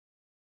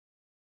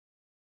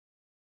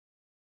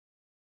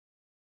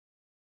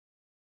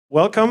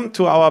Welcome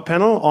to our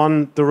panel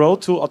on the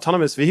road to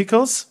autonomous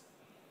vehicles.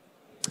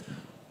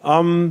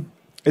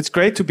 It's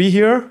great to be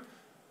here.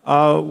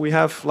 We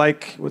have,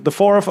 the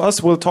four of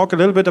us will talk a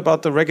little bit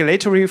about the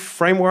regulatory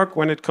framework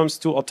when it comes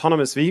to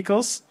autonomous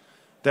vehicles.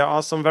 There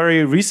are some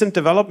very recent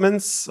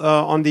developments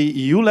on the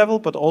EU level,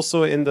 but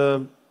also in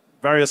the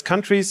various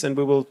countries, and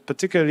we will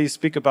particularly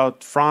speak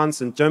about France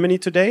and Germany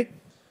today.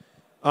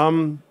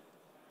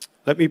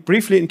 Let me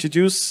briefly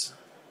introduce,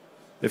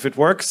 if it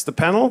works, the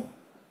panel.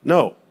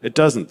 No, it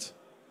doesn't.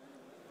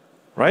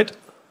 Right?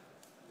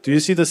 Do you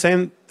see the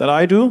same that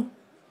I do?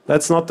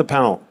 That's not the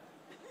panel.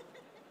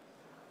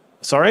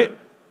 Sorry?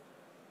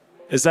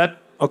 Is that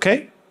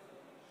okay?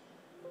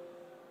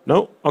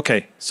 No?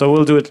 Okay. So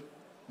we'll do it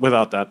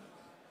without that.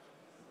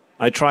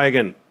 I try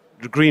again.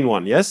 The green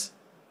one, yes?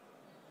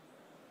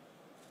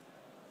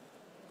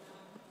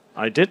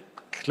 I did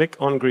click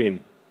on green.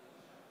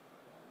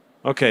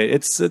 Okay,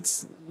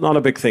 it's not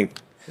a big thing.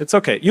 It's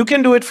okay. You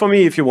can do it for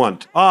me if you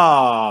want.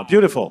 Ah,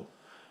 beautiful.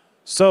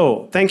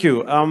 So, thank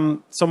you.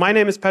 So my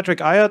name is Patrick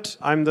Ayert.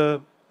 I'm the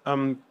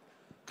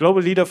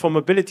global leader for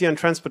mobility and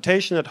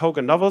transportation at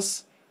Hogan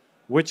Lovells,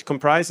 which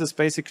comprises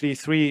basically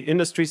three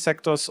industry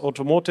sectors: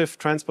 automotive,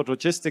 transport,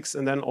 logistics,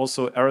 and then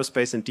also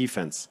aerospace and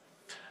defense.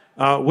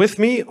 With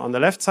me on the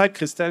left side,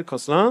 Christelle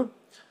Coslin.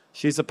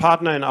 She's a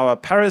partner in our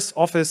Paris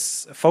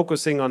office,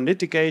 focusing on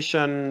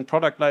litigation,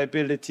 product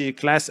liability,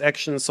 class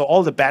action, so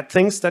all the bad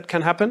things that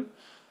can happen,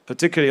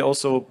 particularly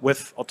also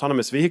with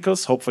autonomous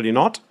vehicles, hopefully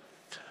not.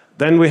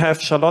 Then we have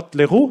Charlotte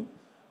Leroux,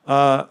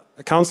 a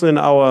counsel in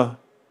our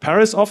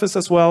Paris office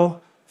as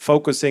well,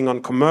 focusing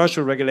on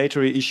commercial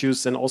regulatory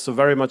issues and also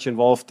very much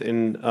involved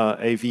in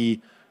AV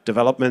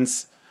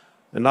developments.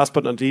 And last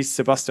but not least,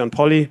 Sebastian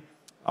Polly,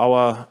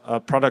 our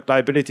product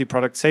liability,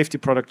 product safety,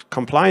 product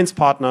compliance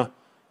partner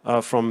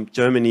from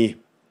Germany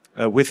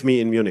with me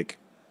in Munich.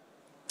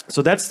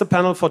 So that's the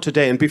panel for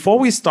today. And before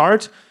we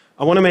start,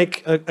 I want to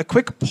make a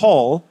quick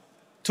poll.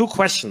 Two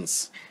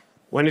questions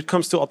when it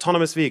comes to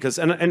autonomous vehicles.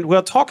 And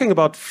we're talking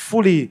about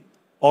fully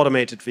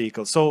automated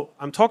vehicles. So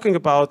I'm talking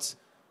about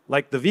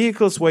like the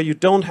vehicles where you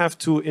don't have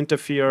to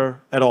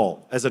interfere at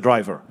all as a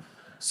driver.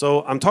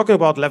 So I'm talking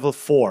about level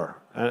 4.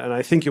 And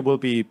I think you will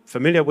be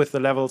familiar with the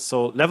levels.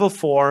 So level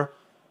 4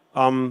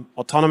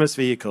 autonomous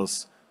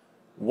vehicles.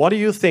 What do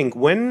you think?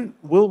 When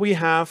will we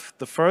have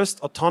the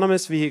first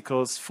autonomous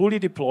vehicles fully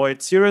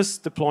deployed, serious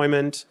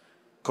deployment,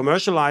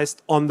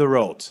 commercialized on the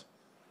road?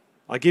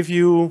 I'll give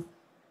you,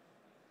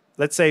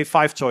 let's say,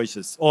 5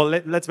 choices, or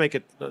let's make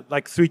it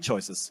like 3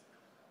 choices.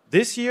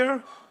 This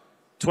year,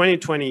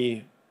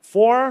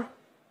 2024,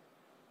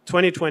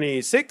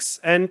 2026,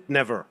 and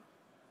never.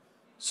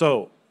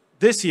 So,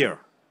 this year.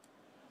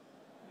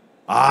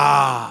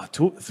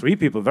 3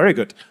 people, very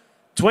good.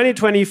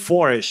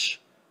 2024-ish.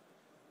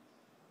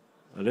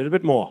 A little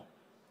bit more.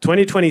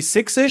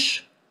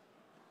 2026-ish?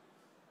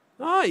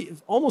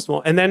 Almost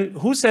more. And then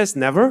who says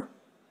never?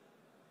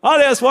 Oh,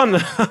 there's one.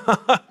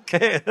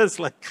 Okay, it's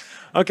like,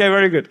 okay,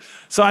 very good.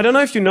 So I don't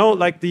know if you know,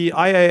 like the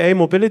IAA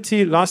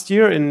Mobility last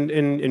year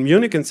in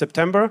Munich in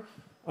September,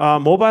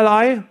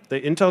 Mobileye, the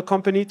Intel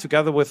company,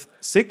 together with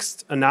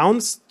Sixt,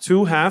 announced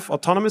to have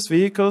autonomous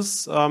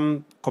vehicles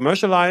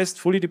commercialized,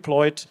 fully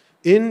deployed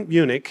in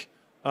Munich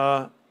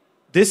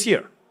this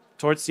year,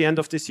 towards the end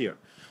of this year.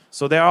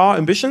 So there are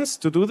ambitions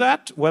to do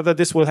that. Whether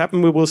this will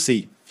happen, we will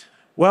see.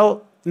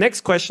 Well,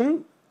 next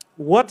question.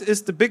 What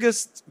is the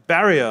biggest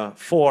barrier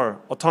for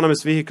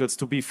autonomous vehicles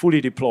to be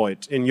fully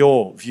deployed, in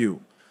your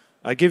view?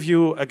 I give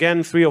you,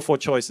 again, 3 or 4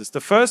 choices.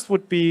 The first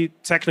would be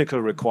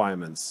technical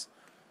requirements.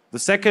 The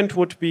second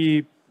would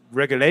be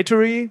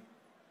regulatory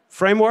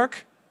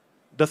framework.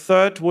 The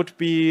third would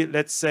be,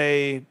 let's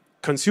say,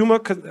 consumer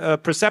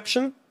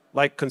perception,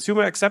 like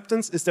consumer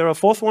acceptance. Is there a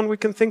fourth one we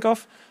can think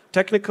of?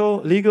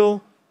 Technical,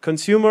 legal,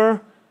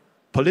 consumer,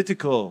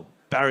 political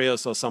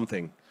barriers or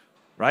something.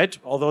 Right?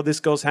 Although this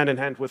goes hand in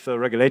hand with the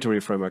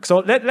regulatory framework. So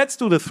let's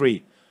do the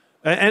 3.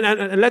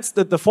 And let's,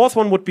 the fourth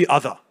one would be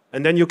other.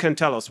 And then you can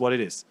tell us what it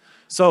is.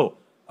 So,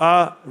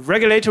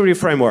 regulatory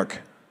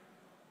framework.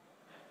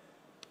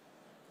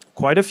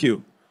 Quite a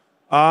few.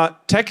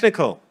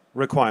 Technical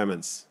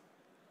requirements.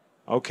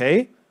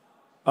 Okay.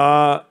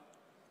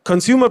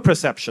 Consumer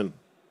perception.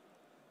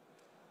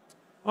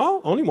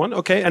 Oh, only one.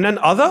 Okay. And then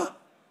other?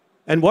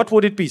 And what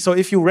would it be? So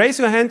if you raise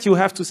your hand, you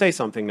have to say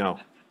something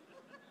now.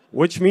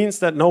 Which means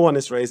that no one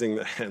is raising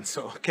their hand.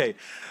 So, okay.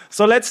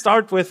 So let's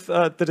start with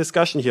the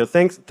discussion here.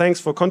 Thanks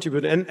for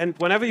contributing. And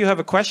whenever you have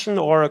a question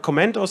or a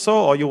comment or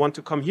so, or you want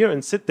to come here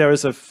and sit, there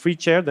is a free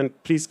chair, then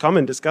please come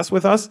and discuss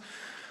with us.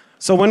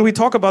 So when we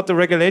talk about the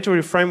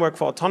regulatory framework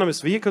for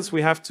autonomous vehicles,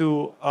 we have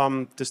to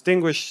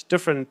distinguish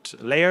different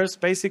layers,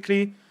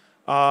 basically.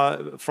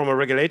 From a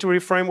regulatory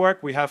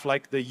framework, we have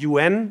like the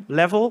UN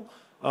level.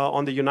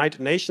 On the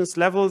United Nations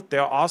level,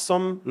 there are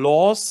some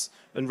laws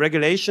and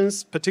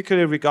regulations,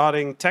 particularly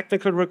regarding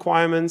technical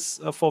requirements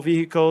for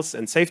vehicles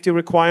and safety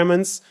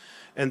requirements.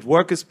 And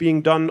work is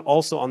being done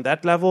also on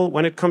that level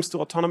when it comes to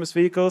autonomous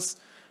vehicles.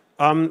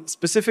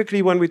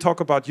 Specifically, when we talk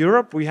about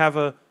Europe, we have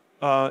a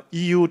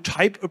EU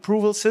type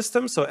approval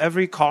system. So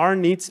every car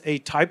needs a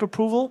type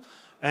approval,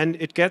 and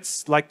it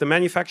gets, like the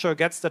manufacturer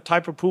gets the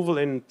type approval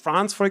in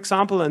France, for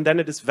example, and then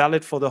it is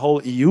valid for the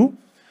whole EU.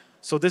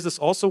 So this is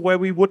also where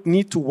we would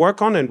need to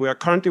work on, and we are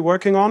currently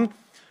working on.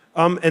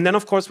 And then,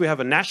 of course, we have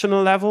a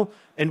national level,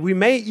 and we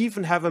may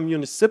even have a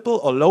municipal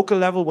or local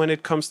level when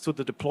it comes to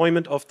the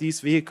deployment of these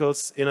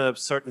vehicles in a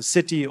certain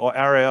city or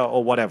area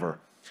or whatever.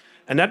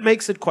 And that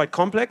makes it quite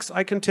complex,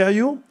 I can tell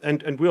you.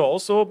 And we are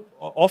also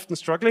often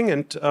struggling,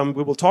 and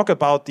we will talk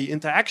about the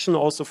interaction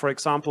also, for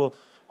example,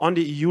 on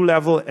the EU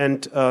level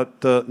and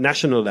the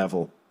national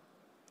level.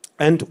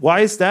 And why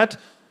is that?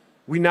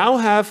 We now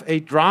have a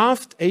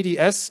draft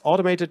ADS,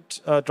 Automated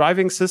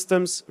Driving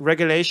Systems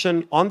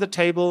regulation, on the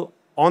table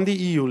on the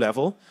EU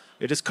level.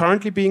 It is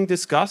currently being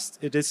discussed.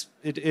 It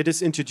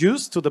is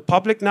introduced to the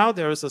public now.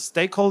 There is a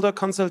stakeholder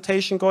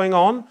consultation going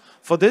on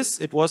for this.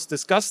 It was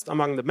discussed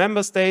among the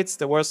member states.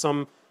 There were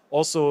some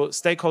also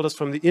stakeholders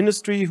from the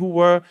industry who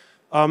were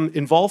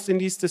involved in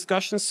these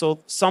discussions. So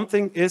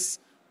something is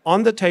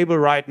on the table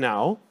right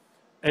now.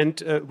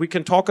 And we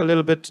can talk a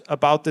little bit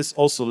about this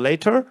also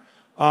later.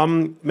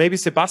 Maybe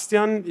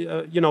Sebastian,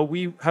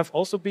 we have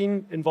also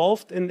been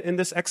involved in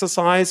this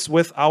exercise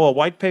with our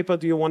white paper.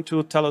 Do you want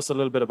to tell us a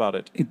little bit about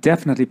it?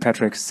 Definitely,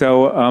 Patrick.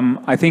 So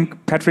I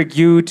think, Patrick,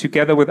 you,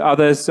 together with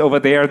others over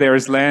there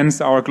is Lance,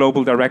 our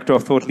Global Director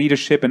of Thought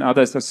Leadership, and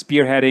others are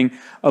spearheading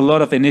a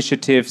lot of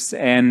initiatives.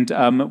 And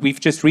we've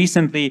just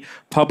recently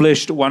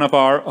published one of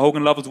our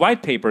Hogan Lovells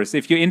white papers.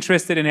 If you're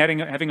interested in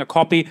having a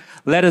copy,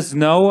 let us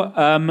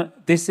know.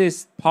 This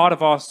is part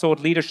of our thought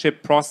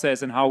leadership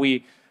process and how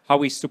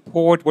we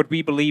support what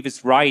we believe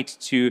is right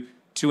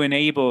to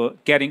enable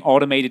getting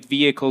automated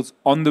vehicles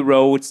on the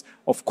roads,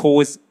 of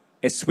course,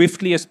 as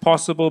swiftly as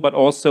possible, but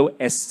also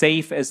as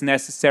safe as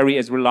necessary,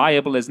 as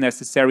reliable as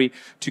necessary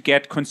to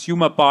get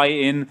consumer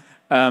buy-in.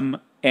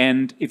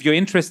 And if you're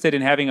interested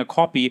in having a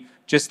copy,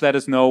 just let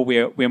us know.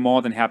 We're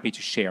more than happy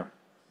to share.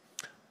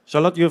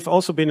 Charlotte, you've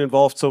also been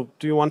involved, so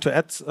do you want to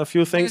add a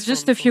few things?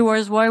 Just a few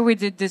words. Why we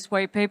did this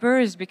white paper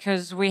is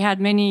because we had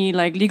many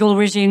legal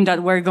regimes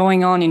that were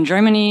going on in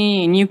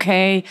Germany, in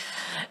UK,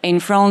 in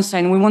France,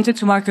 and we wanted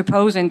to mark a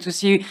pause and to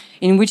see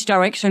in which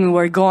direction we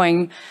were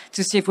going,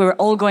 to see if we were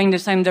all going the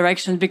same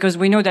direction, because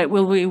we know that it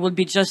will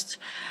be just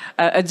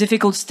a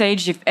difficult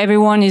stage if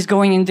everyone is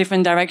going in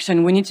different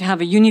direction. We need to have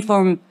a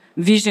uniform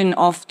vision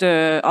of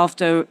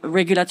the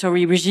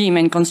regulatory regime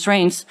and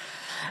constraints.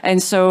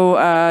 And so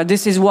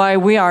this is why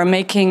we are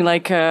making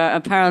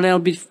a parallel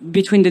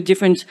between the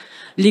different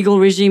legal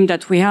regime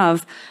that we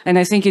have. And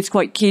I think it's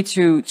quite key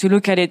to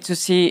look at it to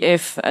see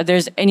if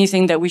there's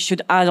anything that we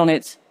should add on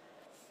it.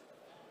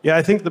 Yeah,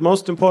 I think the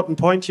most important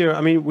point here,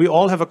 I mean, we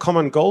all have a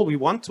common goal. We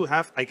want to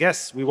have,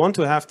 we want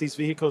to have these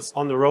vehicles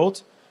on the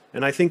road.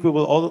 And I think we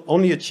will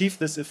only achieve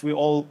this if we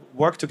all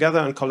work together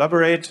and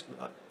collaborate.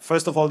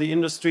 First of all, the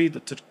industry, the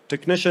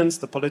technicians,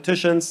 the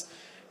politicians.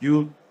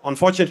 You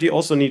unfortunately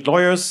also need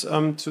lawyers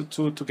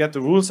to get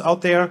the rules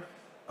out there,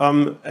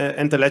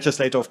 and the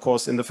legislator, of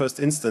course, in the first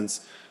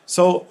instance.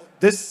 So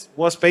this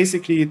was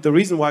basically the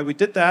reason why we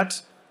did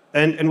that.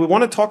 And we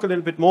want to talk a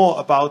little bit more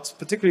about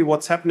particularly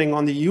what's happening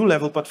on the EU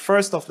level. But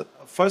first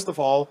of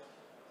all,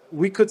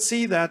 we could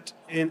see that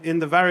in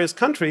the various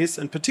countries,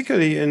 and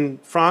particularly in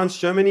France,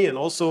 Germany, and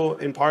also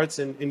in parts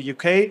in the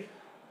UK,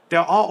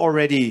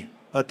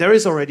 there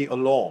is already a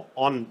law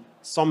on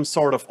some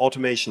sort of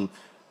automation.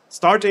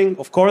 Starting,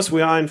 of course,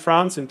 we are in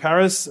France, in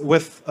Paris,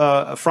 with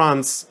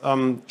France.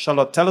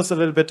 Charlotte, tell us a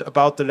little bit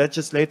about the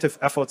legislative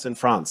efforts in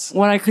France.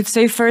 What I could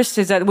say first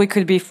is that we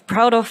could be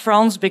proud of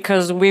France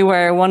because we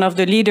were one of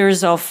the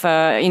leaders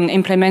in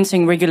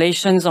implementing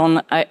regulations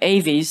on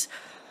AVs.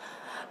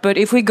 But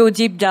if we go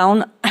deep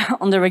down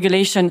on the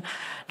regulation,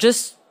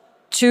 just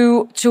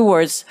two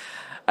words.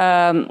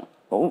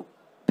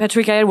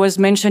 Patrick was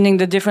mentioning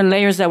the different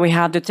layers that we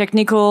have, the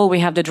technical, we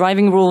have the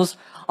driving rules.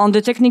 On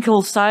the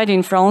technical side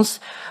in France,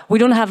 we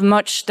don't have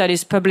much that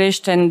is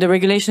published and the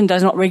regulation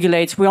does not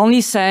regulate. We're only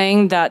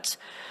saying that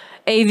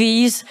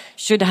AVs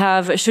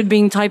should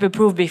be type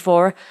approved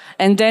before,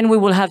 and then we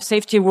will have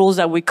safety rules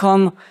that will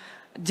come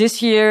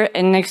this year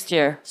and next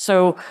year.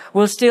 So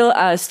we're still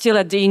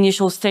at the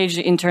initial stage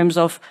in terms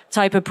of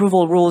type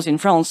approval rules in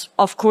France.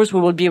 Of course,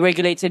 we will be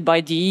regulated by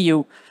the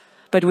EU,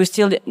 but we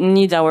still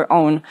need our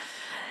own.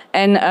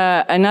 And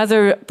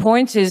another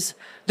point is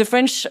the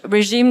French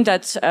regime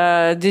that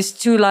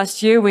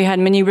last year, we had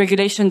many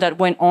regulations that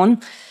went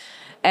on.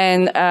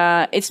 And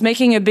it's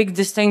making a big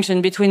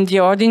distinction between the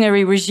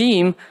ordinary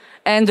regime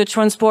and the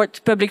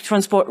public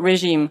transport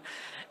regime.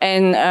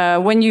 And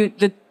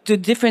the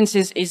difference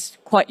is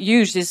quite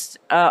huge.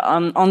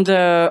 On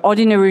the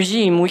ordinary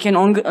regime, we can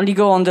only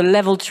go on the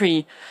level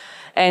 3.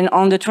 And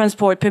on the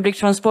public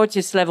transport,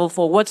 it's level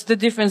 4. What's the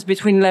difference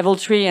between level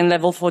 3 and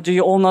level 4? Do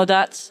you all know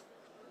that?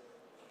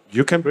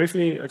 You can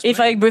briefly explain.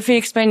 If I briefly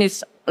explain,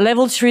 it's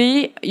level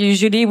 3.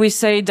 Usually we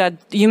say that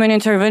human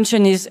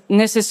intervention is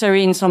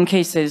necessary in some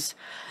cases.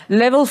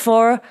 Level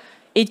 4,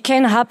 it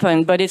can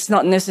happen, but it's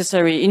not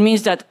necessary. It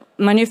means that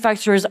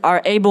manufacturers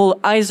are able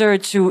either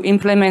to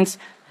implement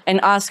and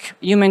ask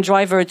human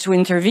driver to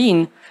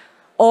intervene,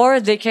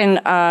 or they can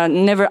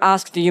never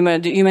ask the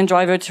human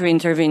driver to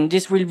intervene.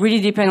 This will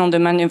really depend on the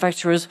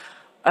manufacturer's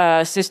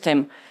system.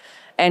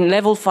 And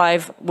level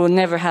 5 will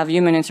never have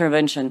human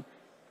intervention.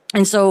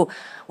 And so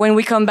when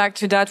we come back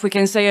to that, we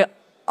can say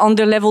on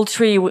the level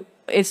 3,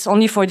 it's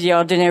only for the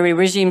ordinary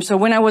regime. So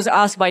when I was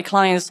asked by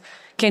clients,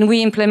 can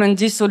we implement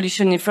this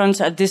solution in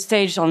France at this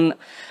stage on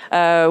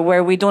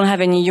where we don't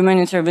have any human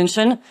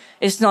intervention?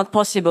 It's not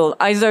possible.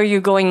 Either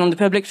you're going on the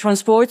public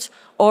transport,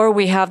 or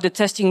we have the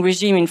testing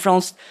regime in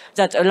France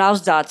that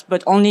allows that,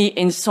 but only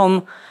in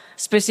some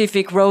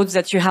specific roads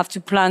that you have to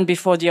plan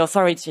before the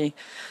authority.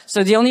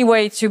 So the only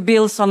way to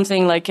build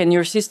something like in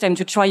your system,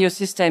 to try your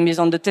system, is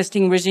on the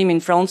testing regime in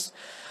France.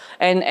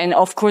 And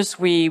of course,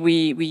 we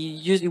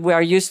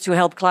are used to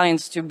help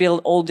clients to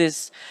build all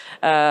these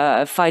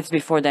fights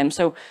before them.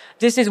 So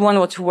this is one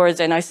or two words.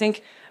 And I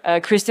think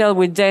Christelle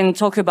would then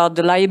talk about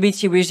the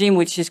liability regime,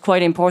 which is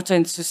quite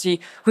important to see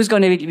who's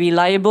going to be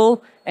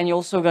liable. And you're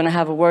also going to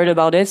have a word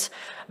about it.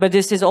 But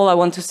this is all I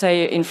want to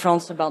say in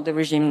France about the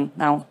regime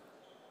now.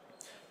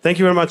 Thank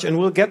you very much. And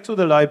we'll get to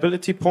the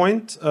liability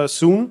point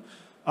soon.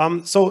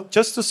 So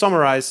just to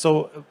summarize,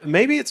 so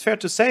maybe it's fair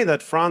to say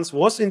that France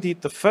was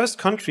indeed the first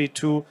country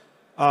to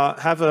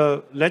have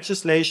a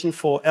legislation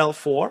for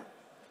L4,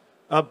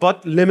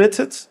 but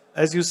limited,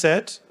 as you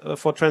said,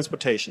 for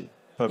transportation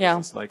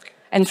purposes. Yeah. Like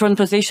and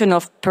transportation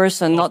of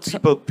person, not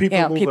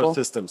people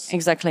systems.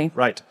 Exactly.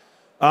 Right.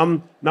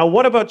 Now,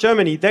 what about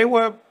Germany? They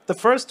were the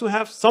first to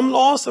have some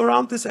laws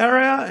around this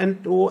area,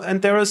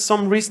 and there is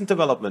some recent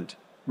development.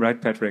 Right,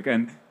 Patrick.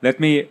 And let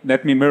me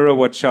mirror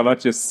what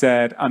Charlotte just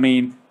said. I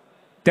mean,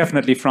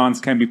 definitely France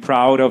can be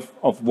proud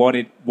of what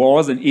it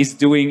was and is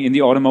doing in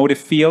the automotive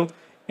field.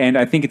 And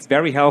I think it's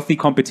very healthy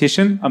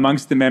competition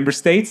amongst the member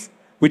states,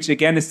 which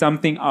again is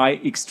something I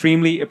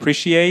extremely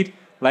appreciate.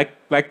 Like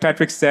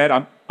Patrick said,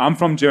 I'm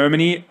from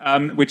Germany,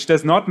 which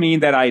does not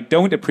mean that I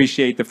don't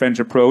appreciate the French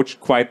approach.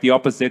 Quite the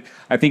opposite.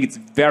 I think it's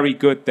very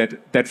good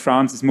that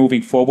France is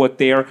moving forward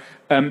there.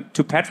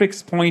 To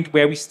Patrick's point,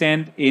 where we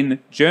stand in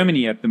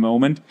Germany at the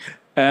moment,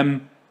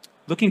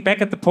 looking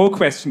back at the poll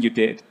question you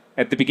did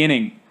at the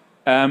beginning,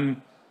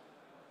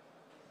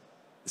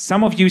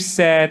 some of you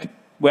said,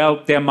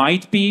 well, there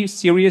might be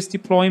serious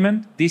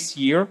deployment this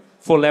year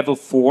for level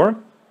 4.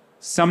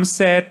 Some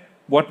said,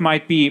 what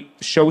might be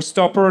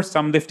showstopper?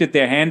 Some lifted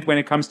their hand when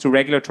it comes to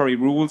regulatory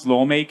rules,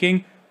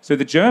 lawmaking. So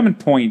the German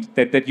point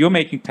that you're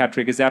making,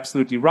 Patrick, is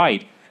absolutely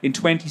right. In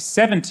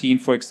 2017,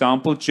 for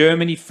example,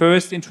 Germany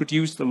first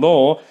introduced a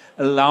law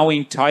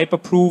allowing type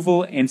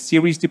approval and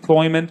series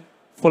deployment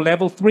for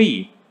level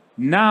 3.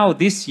 Now,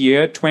 this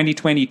year,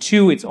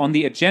 2022, it's on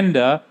the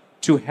agenda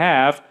to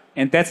have,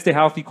 and that's the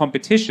healthy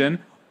competition,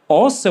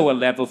 also a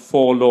level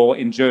 4 law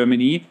in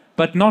Germany,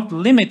 but not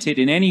limited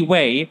in any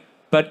way,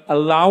 but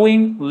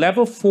allowing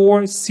level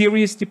 4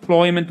 serious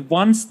deployment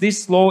once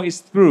this law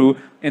is through.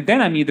 And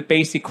then, I mean, the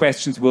basic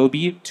questions will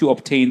be to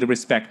obtain the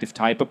respective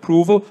type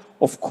approval.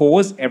 Of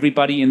course,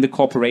 everybody in the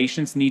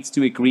corporations needs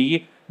to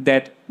agree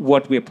that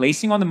what we're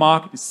placing on the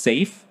market is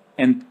safe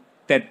and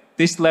that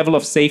this level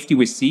of safety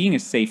we're seeing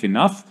is safe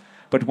enough.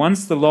 But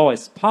once the law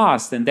is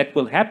passed, and that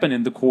will happen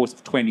in the course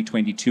of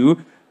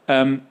 2022,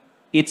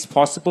 it's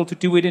possible to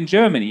do it in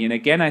Germany. And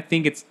again, I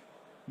think it's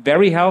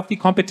very healthy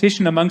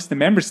competition amongst the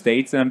member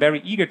states, and I'm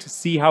very eager to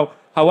see how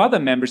other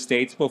member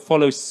states will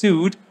follow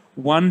suit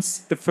once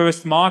the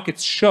first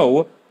markets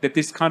show that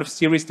this kind of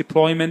serious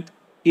deployment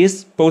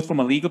is, both from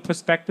a legal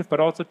perspective, but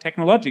also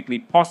technologically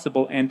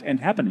possible and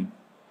happening.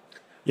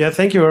 Yeah,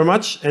 thank you very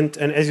much. And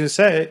as you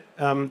say,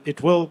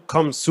 it will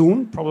come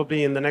soon,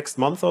 probably in the next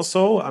month or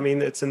so. I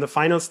mean, it's in the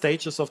final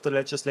stages of the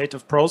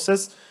legislative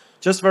process.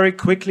 Just very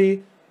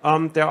quickly,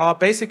 there are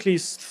basically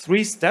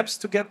 3 steps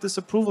to get this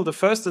approval. The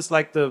first is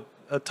like the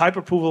type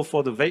approval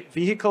for the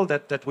vehicle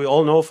that we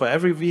all know for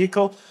every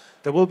vehicle.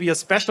 There will be a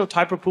special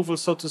type approval,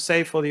 so to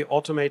say, for the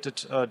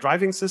automated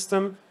driving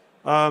system.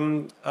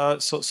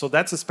 So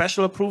that's a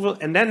special approval.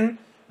 And then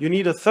you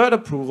need a third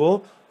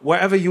approval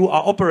wherever you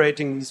are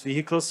operating these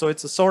vehicles. So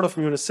it's a sort of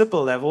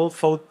municipal level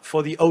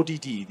for the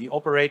ODD, the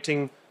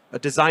operating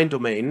design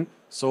domain.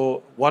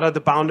 So what are the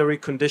boundary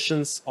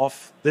conditions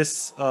of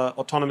this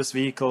autonomous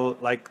vehicle,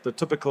 like the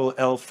typical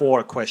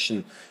L4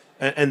 question?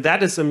 And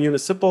that is a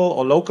municipal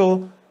or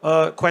local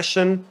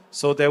question.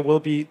 So there will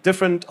be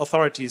different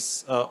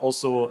authorities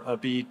also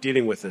be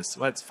dealing with this.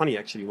 Well, it's funny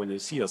actually when you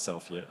see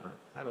yourself here.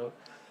 I don't know.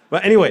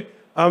 But anyway,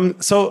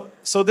 so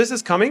this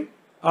is coming.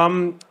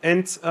 And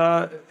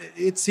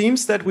it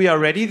seems that we are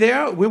ready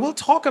there. We will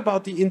talk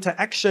about the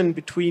interaction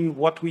between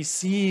what we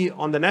see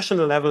on the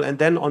national level and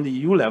then on the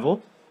EU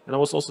level. And I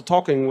was also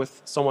talking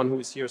with someone who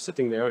is here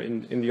sitting there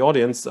in the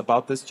audience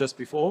about this just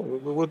before.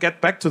 We will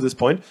get back to this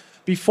point.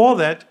 Before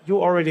that,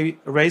 you already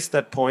raised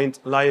that point,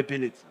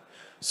 liability.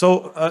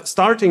 So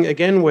starting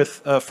again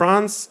with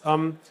France,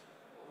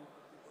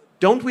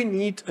 don't we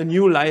need a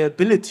new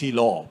liability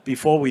law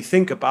before we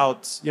think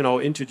about,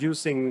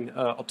 introducing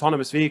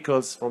autonomous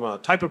vehicles from a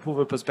type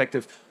approval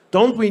perspective?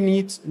 Don't we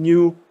need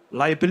new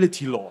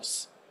liability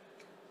laws?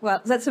 Well,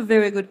 that's a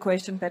very good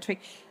question, Patrick.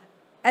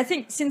 I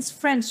think since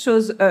France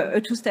chose a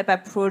two-step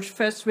approach,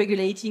 first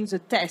regulating the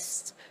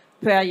test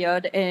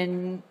period,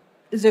 and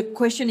the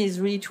question is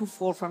really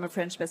twofold from a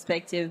French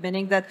perspective,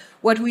 meaning that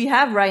what we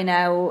have right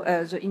now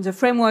in the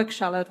framework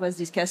Charlotte was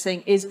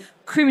discussing is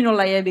criminal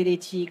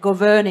liability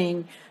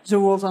governing the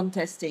rules on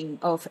testing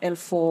of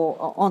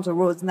L4 on the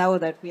roads now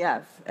that we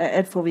have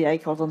L4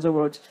 vehicles on the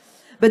roads.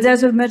 But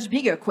there's a much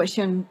bigger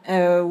question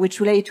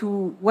which relates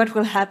to what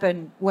will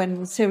happen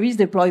when series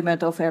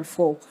deployment of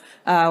L4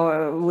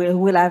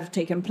 will have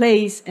taken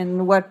place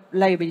and what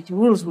liability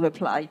rules will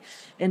apply.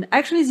 And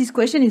actually, this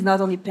question is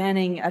not only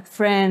pending at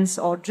France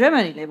or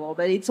Germany level,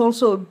 but it's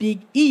also a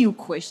big EU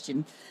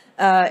question.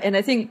 And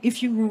I think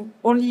if you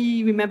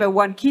only remember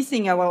one key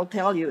thing I will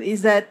tell you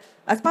is that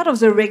as part of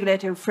the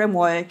regulatory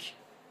framework,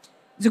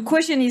 the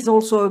question is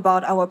also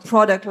about our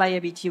product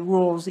liability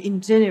rules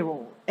in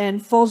general.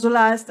 And for the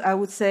last, I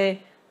would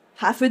say,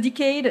 half a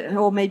decade,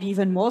 or maybe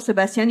even more,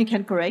 Sebastian, you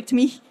can correct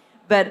me,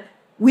 but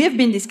we have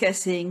been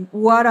discussing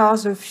what are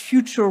the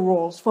future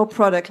rules for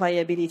product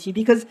liability,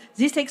 because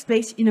this takes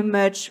place in a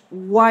much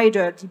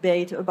wider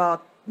debate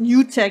about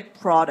new tech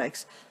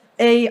products,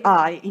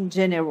 AI in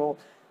general.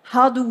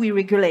 How do we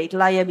regulate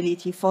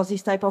liability for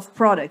this type of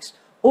products?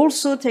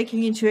 Also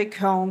taking into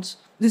account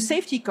the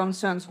safety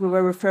concerns we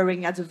were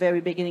referring at the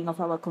very beginning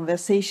of our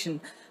conversation.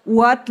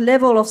 What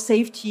level of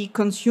safety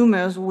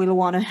consumers will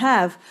want to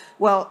have?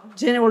 Well,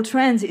 general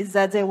trend is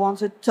that they want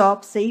the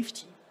top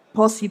safety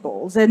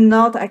possible. They're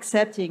not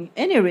accepting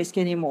any risk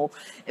anymore,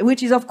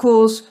 which is, of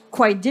course,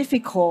 quite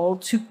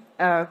difficult to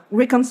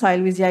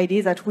reconcile with the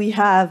idea that we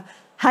have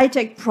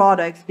high-tech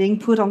products being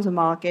put on the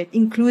market,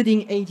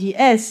 including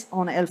ADS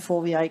on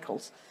L4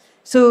 vehicles.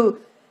 So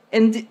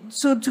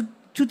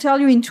to tell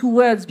you in 2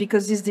 words,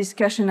 because this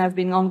discussion has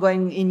been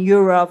ongoing in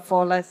Europe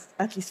for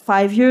at least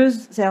 5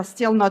 years, they are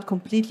still not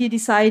completely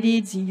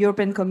decided. The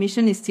European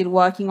Commission is still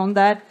working on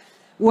that.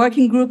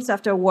 Working groups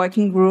after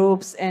working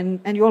groups,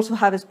 and you also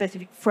have a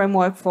specific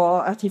framework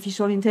for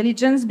artificial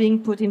intelligence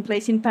being put in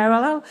place in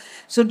parallel.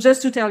 So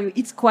just to tell you,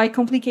 it's quite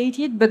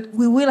complicated, but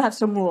we will have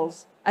some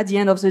rules at the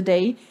end of the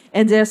day,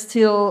 and they're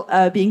still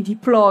being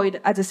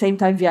deployed at the same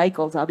time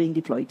vehicles are being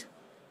deployed.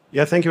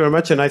 Yeah, thank you very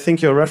much. And I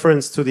think your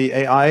reference to the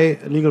AI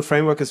legal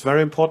framework is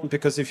very important,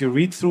 because if you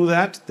read through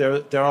that,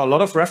 there are a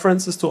lot of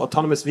references to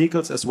autonomous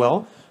vehicles as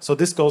well. So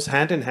this goes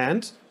hand in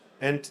hand.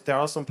 And there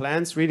are some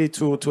plans really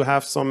to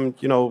have some,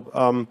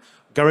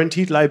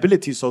 guaranteed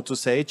liability, so to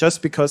say,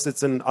 just because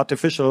it's an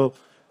artificial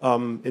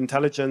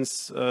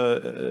intelligence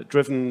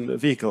driven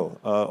vehicle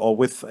or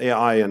with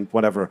AI and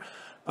whatever.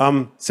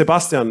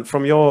 Sebastian,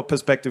 from your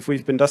perspective,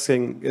 we've been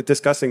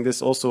discussing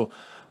this also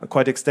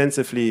quite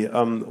extensively.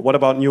 What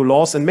about new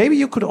laws? And maybe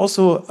you could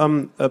also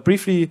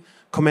briefly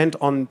comment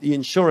on the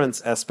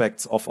insurance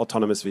aspects of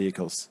autonomous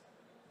vehicles.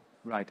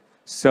 Right.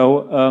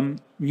 So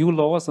new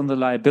laws on the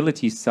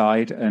liability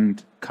side,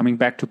 and coming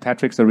back to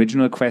Patrick's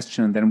original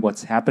question, and then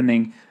what's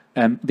happening,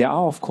 there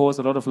are, of course,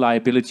 a lot of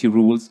liability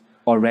rules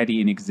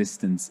already in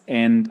existence.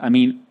 And I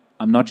mean,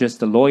 I'm not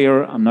just a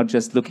lawyer. I'm not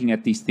just looking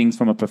at these things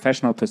from a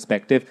professional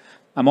perspective.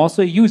 I'm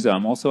also a user.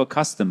 I'm also a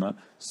customer.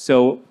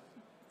 So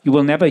you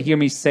will never hear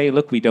me say,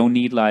 look, we don't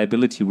need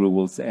liability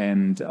rules.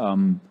 And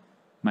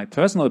my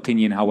personal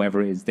opinion,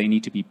 however, is they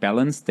need to be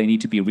balanced. They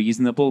need to be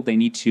reasonable. They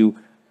need to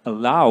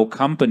allow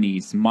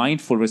companies,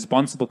 mindful,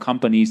 responsible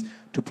companies,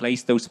 to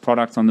place those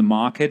products on the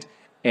market.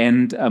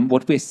 And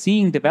what we're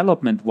seeing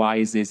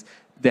development-wise is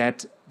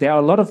that there are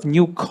a lot of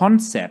new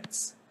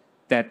concepts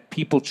that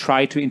people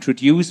try to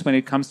introduce when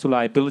it comes to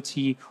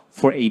liability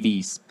for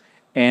AVs.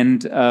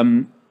 And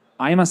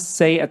I must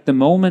say, at the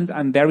moment,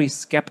 I'm very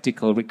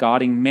skeptical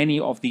regarding many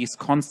of these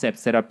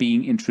concepts that are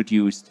being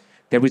introduced.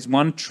 There is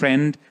one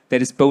trend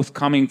that is both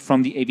coming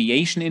from the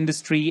aviation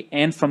industry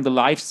and from the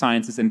life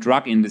sciences and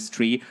drug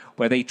industry,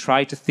 where they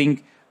try to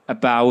think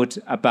about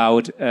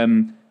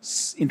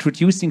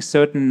introducing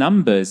certain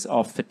numbers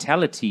of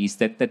fatalities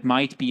that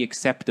might be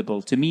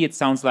acceptable. To me, it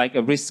sounds like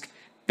a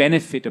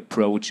risk-benefit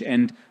approach.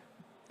 And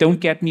don't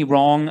get me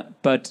wrong,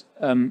 but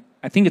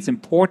I think it's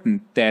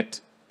important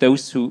that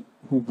those who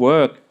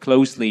work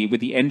closely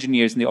with the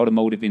engineers in the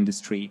automotive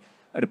industry,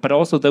 but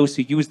also those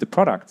who use the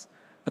products.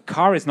 A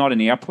car is not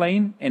an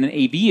airplane, and an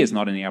AV is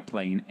not an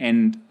airplane,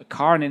 and a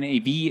car and an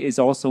AV is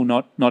also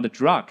not a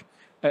drug.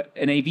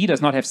 An AV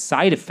does not have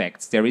side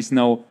effects. There is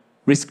no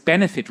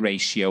risk-benefit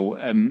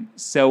ratio.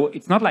 So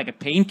it's not like a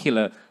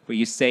painkiller where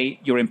you say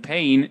you're in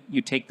pain,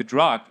 you take the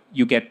drug,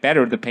 you get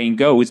better, the pain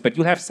goes, but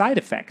you'll have side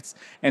effects.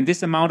 And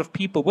this amount of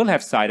people will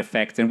have side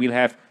effects, and we'll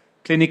have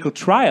clinical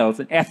trials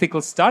and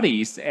ethical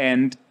studies,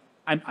 and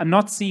I'm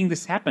not seeing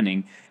this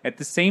happening. At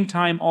the same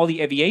time, all the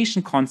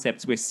aviation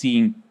concepts we're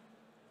seeing,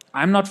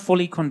 I'm not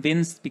fully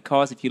convinced,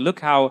 because if you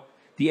look how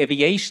the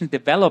aviation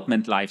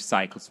development life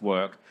cycles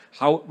work,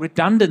 how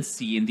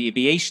redundancy in the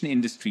aviation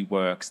industry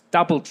works,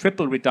 double,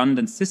 triple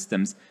redundant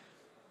systems,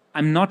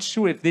 I'm not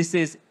sure if this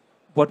is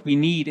what we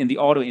need in the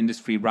auto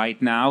industry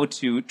right now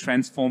to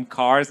transform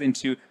cars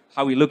into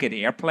how we look at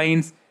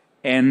airplanes.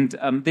 And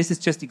this is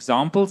just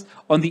examples.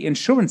 On the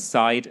insurance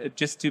side,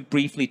 just to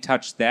briefly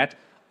touch that,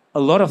 a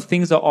lot of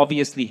things are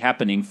obviously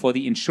happening. For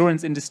the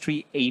insurance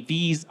industry,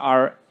 AVs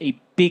are a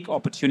big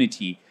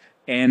opportunity.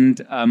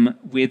 And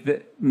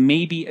with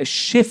maybe a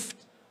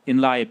shift in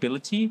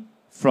liability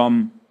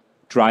from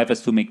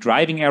drivers who make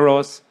driving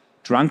errors,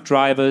 drunk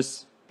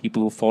drivers,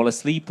 people who fall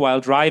asleep while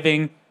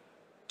driving,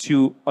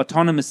 to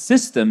autonomous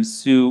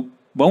systems who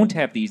won't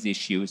have these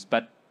issues,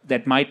 but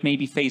that might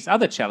maybe face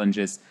other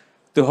challenges.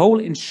 The whole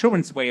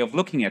insurance way of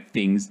looking at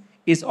things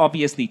is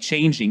obviously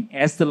changing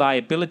as the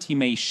liability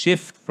may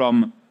shift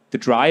from the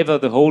driver,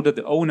 the holder,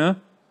 the owner,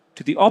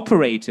 to the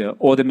operator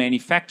or the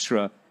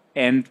manufacturer.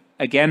 And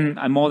again,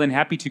 I'm more than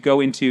happy to go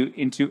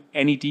into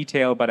any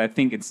detail, but I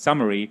think in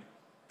summary,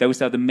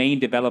 those are the main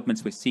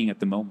developments we're seeing at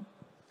the moment.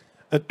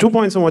 2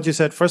 points on what you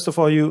said. First of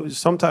all, you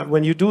sometimes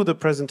when you do the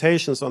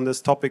presentations on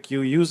this topic,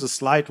 you use a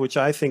slide which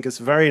I think is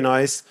very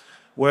nice,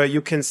 where you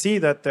can see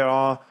that there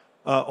are,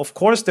 of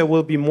course, there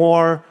will be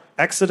more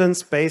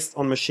accidents based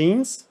on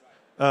machines,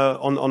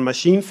 on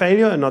machine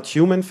failure and not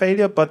human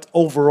failure, but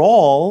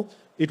overall,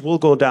 it will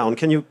go down.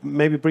 Can you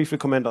maybe briefly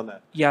comment on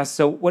that? Yeah,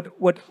 so what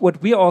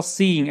we're all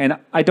seeing, and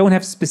I don't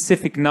have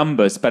specific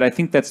numbers, but I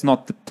think that's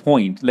not the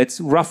point. Let's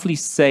roughly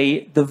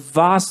say the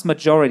vast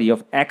majority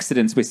of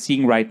accidents we're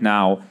seeing right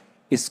now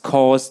is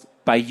caused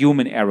by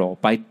human error,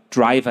 by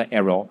driver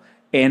error.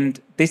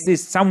 And this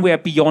is somewhere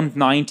beyond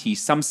 90.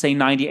 Some say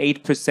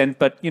 98%,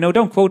 but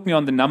don't quote me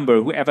on the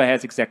number, whoever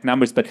has exact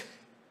numbers, but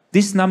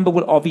this number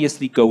will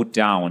obviously go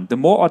down. The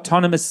more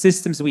autonomous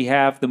systems we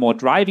have, the more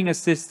driving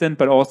assistant,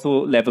 but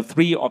also level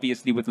 3,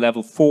 obviously with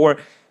level 4,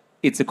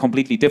 it's a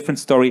completely different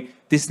story.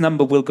 This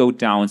number will go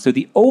down. So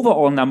the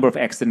overall number of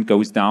accidents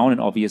goes down,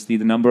 and obviously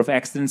the number of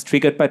accidents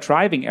triggered by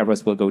driving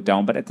errors will go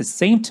down. But at the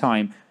same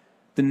time,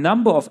 the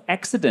number of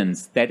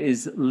accidents that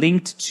is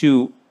linked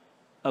to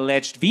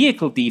alleged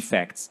vehicle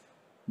defects,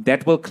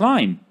 that will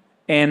climb.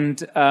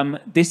 And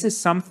this is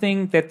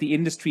something that the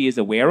industry is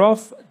aware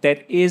of,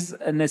 that is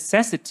a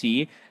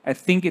necessity. I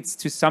think it's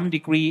to some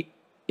degree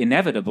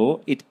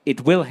inevitable.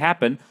 It will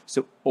happen.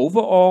 So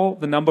overall,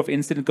 the number of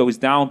incidents goes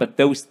down, but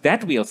those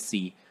that we'll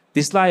see,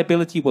 this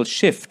liability will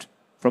shift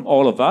from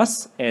all of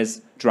us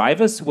as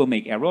drivers who will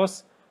make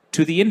errors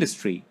to the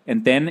industry,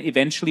 and then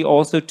eventually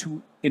also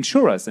to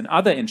insurers and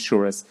other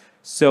insurers.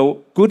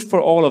 So good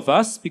for all of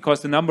us,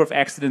 because the number of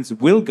accidents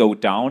will go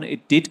down.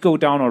 It did go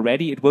down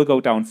already. It will go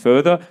down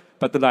further,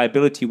 but the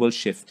liability will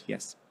shift,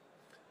 yes.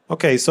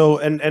 Okay, so,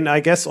 and I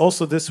guess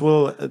also this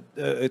will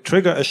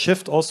trigger a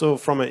shift also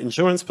from an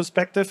insurance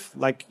perspective,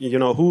 like,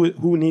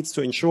 who needs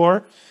to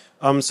insure.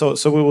 So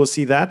we will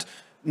see that.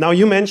 Now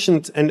you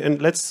mentioned,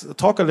 and let's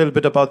talk a little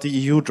bit about the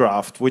EU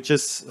draft, which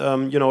is,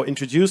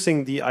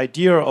 introducing the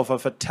idea of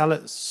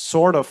a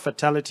sort of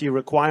fatality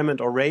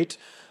requirement or rate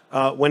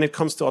when it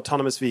comes to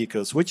autonomous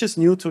vehicles, which is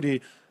new to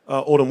the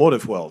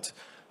automotive world.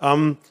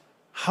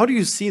 How do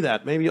you see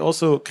that? Maybe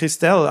also,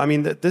 Christelle, I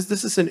mean,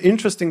 this is an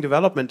interesting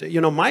development.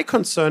 My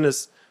concern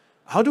is,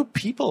 how do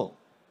people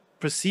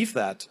perceive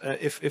that?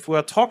 If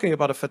we're talking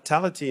about a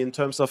fatality in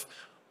terms of,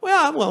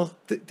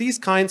 these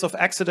kinds of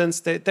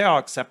accidents, they are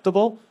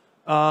acceptable.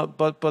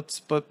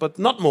 But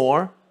not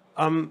more.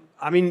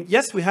 I mean,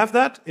 yes, we have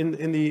that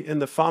in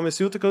the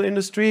pharmaceutical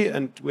industry,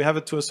 and we have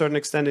it to a certain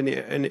extent in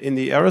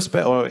the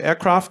aerospace or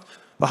aircraft.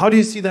 But how do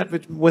you see that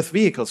with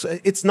vehicles?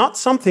 It's not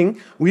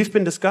something we've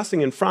been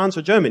discussing in France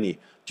or Germany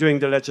during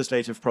the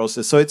legislative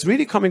process. So it's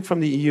really coming from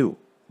the EU.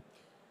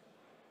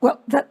 Well,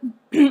 that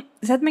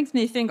makes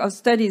me think of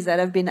studies that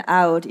have been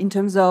out in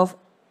terms of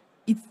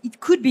it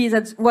could be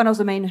that one of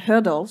the main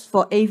hurdles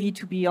for AV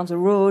to be on the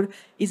road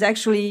is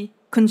actually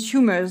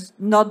consumers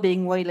not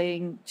being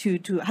willing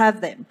to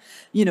have them.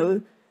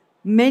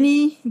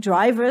 Many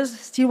drivers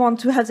still want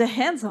to have their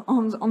hands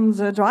on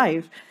the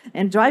drive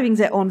and driving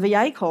their own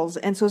vehicles.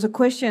 And so the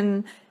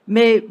question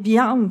may,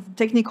 beyond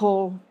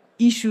technical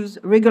issues,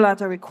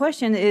 regulatory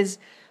question is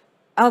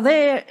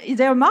there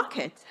a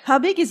market? How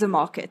big is the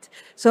market?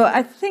 So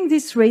I think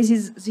this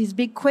raises this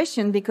big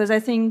question, because I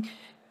think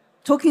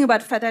talking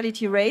about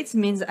fatality rates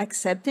means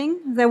accepting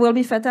there will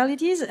be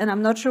fatalities, and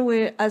I'm not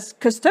sure as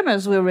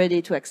customers, we're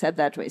ready to accept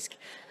that risk.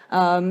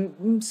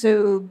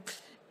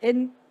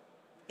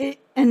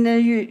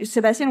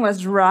 Sebastian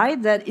was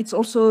right that it's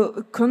also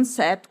a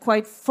concept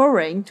quite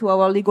foreign to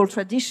our legal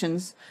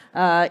traditions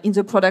in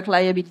the product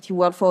liability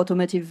world for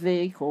automotive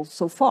vehicles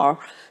so far.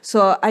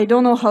 So I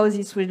don't know how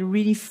this will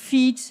really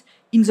fit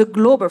in the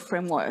global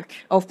framework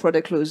of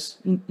product laws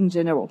in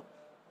general.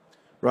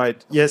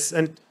 Right, yes,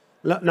 and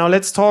now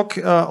let's talk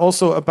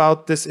also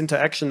about this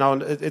interaction. Now,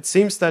 it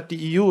seems that the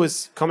EU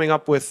is coming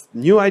up with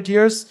new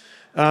ideas.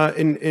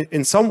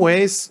 In some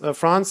ways,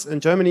 France and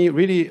Germany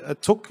really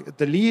took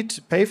the lead,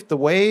 paved the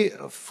way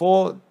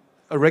for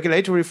a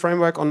regulatory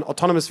framework on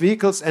autonomous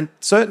vehicles. And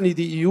certainly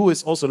the EU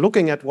is also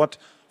looking at what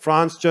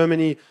France,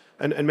 Germany,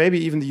 and maybe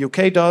even the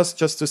UK does,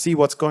 just to see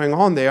what's going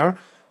on there,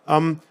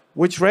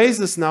 which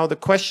raises now the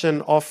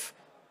question of,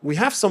 we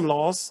have some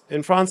laws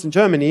in France and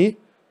Germany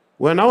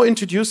We're now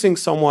introducing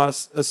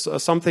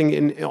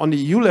something on the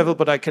EU level,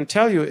 but I can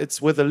tell you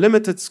it's with a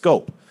limited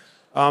scope.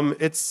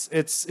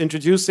 It's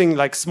introducing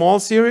like small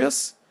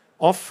series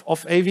of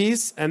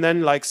AVs and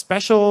then like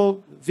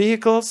special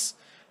vehicles,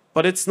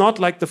 but it's not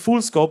like the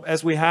full scope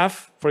as we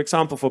have, for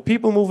example, for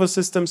people mover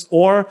systems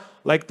or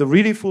like the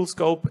really full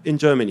scope in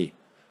Germany.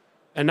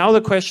 And now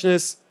the question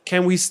is,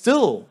 can we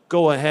still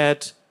go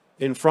ahead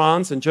in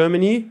France and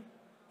Germany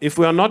if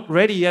we are not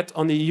ready yet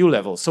on the EU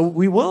level? So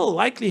we will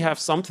likely have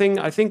something,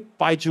 I think,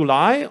 by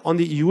July on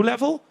the EU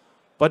level,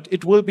 but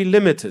it will be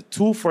limited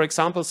to, for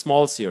example,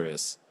 small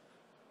series.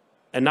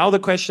 And now the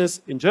question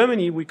is, in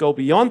Germany, we go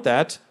beyond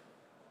that.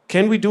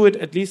 Can we do it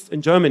at least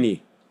in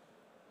Germany?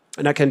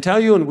 And I can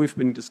tell you, and we've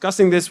been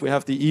discussing this, we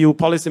have the EU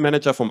policy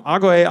manager from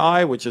Argo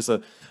AI, which is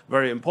a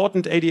very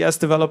important ADS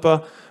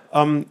developer.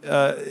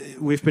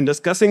 We've been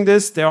discussing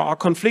this. There are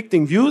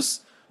conflicting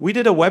views. We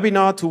did a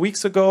webinar 2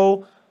 weeks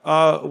ago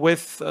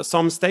with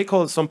some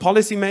stakeholders, some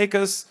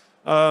policymakers.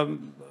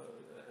 I'm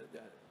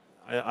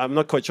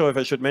not quite sure if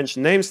I should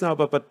mention names now,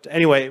 but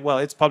anyway, well,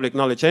 it's public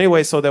knowledge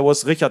anyway. So there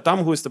was Richard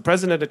Damm, who is the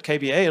president at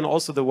KBA and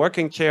also the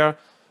working chair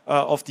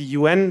of the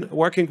UN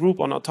working group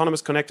on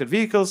autonomous connected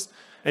vehicles.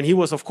 And he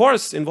was, of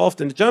course, involved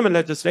in the German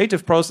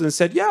legislative process and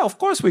said, yeah, of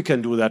course we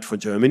can do that for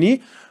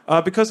Germany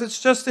because it's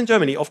just in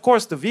Germany. Of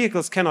course, the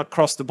vehicles cannot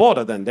cross the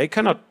border then. They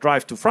cannot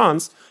drive to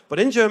France, but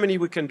in Germany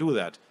we can do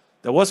that.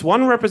 There was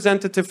one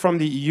representative from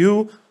the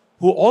EU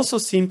who also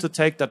seemed to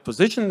take that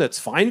position. That's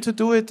fine to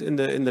do it in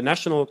the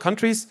national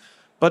countries.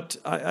 But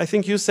I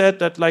think you said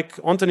that like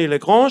Anthony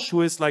Lagrange,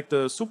 who is like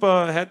the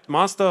super head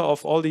master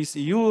of all these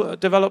EU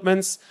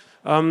developments,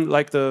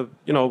 like for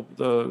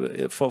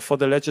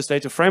the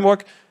legislative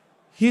framework,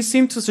 he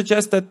seemed to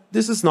suggest that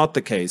this is not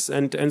the case.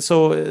 And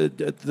so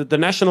the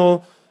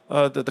national,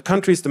 the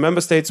countries, the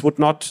member states would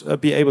not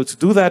be able to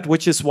do that,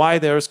 which is why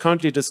there is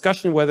currently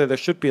discussion whether there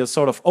should be a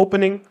sort of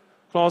opening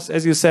clause,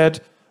 as you said,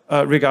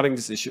 regarding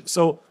this issue.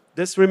 So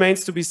this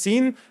remains to be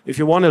seen. If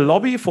you want to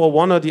lobby for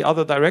one or the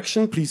other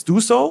direction, please do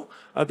so.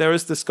 There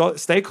is the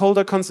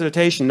stakeholder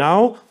consultation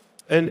now,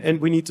 and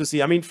we need to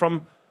see. I mean,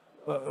 from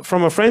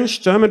a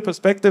French-German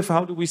perspective,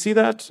 how do we see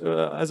that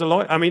as a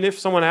lawyer? I mean, if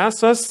someone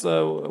asks us,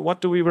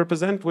 what do we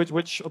represent,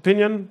 which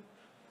opinion?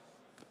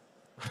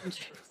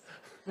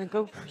 I'll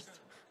go first.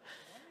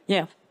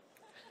 Yeah.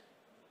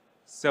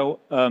 So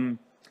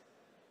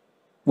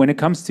when it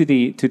comes to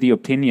the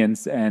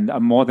opinions, and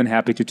I'm more than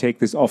happy to take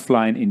this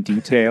offline in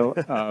detail,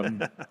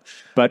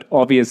 but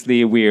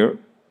obviously we're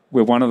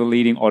one of the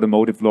leading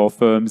automotive law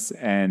firms,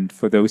 and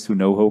for those who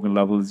know Hogan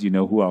Lovells, you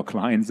know who our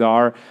clients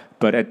are.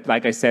 But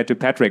like I said to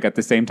Patrick, at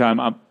the same time,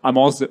 I'm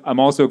also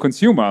a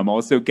consumer. I'm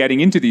also getting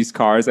into these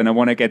cars, and I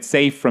want to get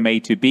safe from A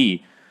to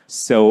B.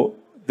 So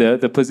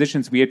the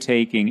positions we are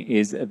taking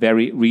is a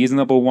very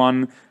reasonable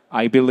one,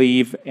 I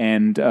believe.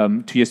 And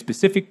to your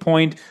specific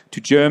point,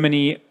 to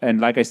Germany, and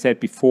like I said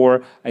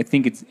before, I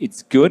think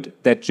it's good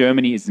that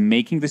Germany is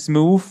making this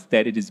move,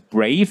 that it is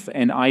brave.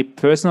 And I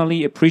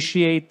personally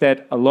appreciate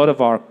that a lot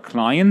of our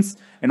clients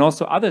and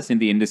also others in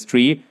the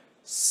industry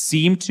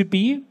seem to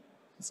be,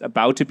 it's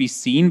about to be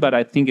seen, but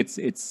I think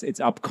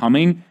it's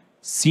upcoming,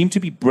 seem to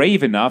be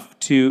brave enough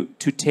to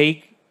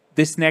take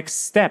this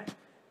next step.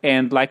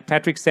 And like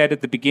Patrick said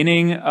at the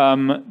beginning,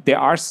 there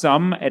are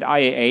some at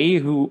IAA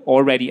who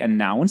already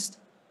announced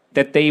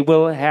that they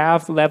will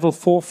have level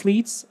 4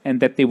 fleets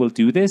and that they will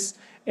do this.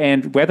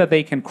 And whether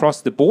they can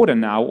cross the border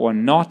now or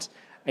not,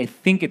 I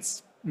think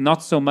it's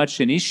not so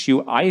much an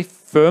issue. I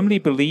firmly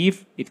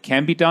believe it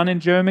can be done in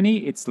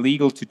Germany. It's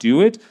legal to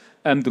do it.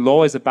 The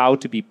law is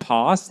about to be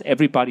passed.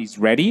 Everybody's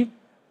ready.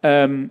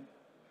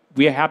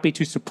 We are happy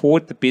to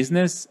support the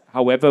business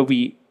however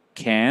we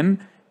can.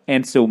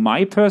 And so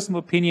my personal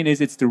opinion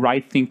is it's the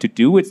right thing to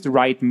do. It's the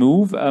right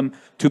move.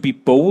 To be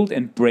bold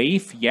and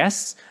brave,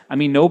 yes. I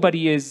mean,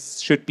 nobody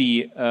should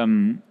be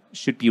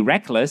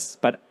reckless,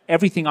 but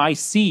everything I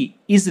see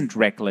isn't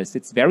reckless.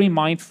 It's very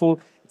mindful.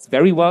 It's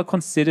very well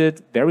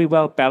considered, very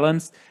well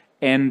balanced.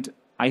 And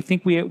I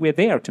think we're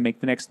there to make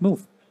the next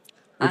move.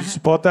 Would you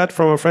support that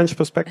from a French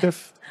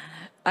perspective?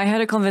 I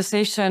had a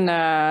conversation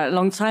a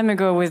long time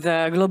ago with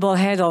a global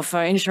head of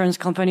an insurance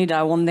company that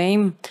I won't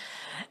name.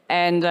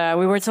 And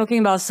we were talking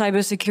about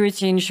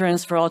cybersecurity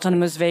insurance for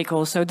autonomous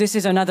vehicles. So this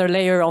is another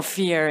layer of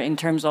fear in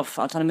terms of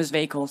autonomous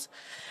vehicles.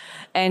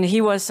 And he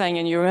was saying,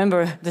 and you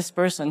remember this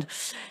person,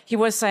 he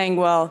was saying,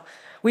 well,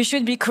 we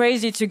should be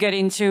crazy to get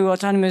into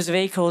autonomous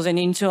vehicles and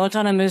into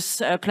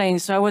autonomous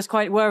planes. So I was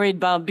quite worried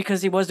about,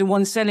 because he was the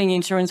one selling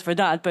insurance for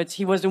that, but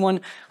he was the one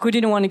who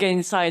didn't want to get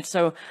inside.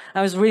 So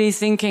I was really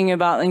thinking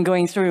about and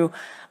going through.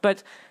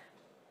 But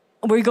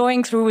we're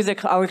going through with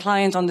our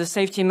clients on the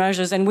safety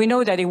measures, and we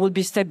know that it will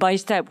be step by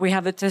step. We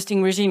have a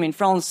testing regime in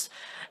France,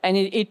 and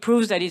it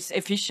proves that it's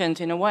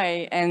efficient in a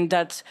way, and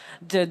that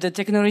the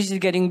technology is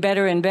getting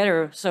better and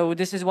better. So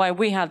this is why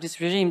we have this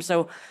regime.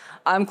 So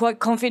I'm quite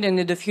confident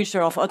in the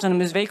future of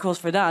autonomous vehicles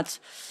for that.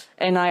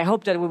 And I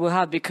hope that we will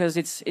have, because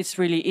it's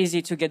really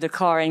easy to get the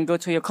car and go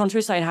to your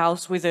countryside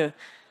house with a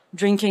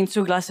drinking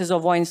 2 glasses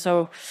of wine.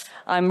 So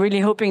I'm really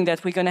hoping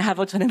that we're going to have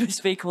autonomous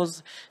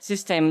vehicles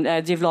system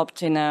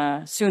developed in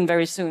soon,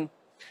 very soon.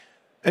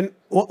 And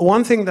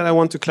one thing that I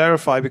want to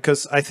clarify,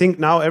 because I think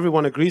now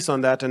everyone agrees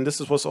on that, and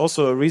this was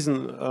also a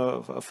reason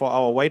for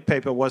our white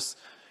paper, was,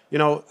 you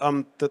know,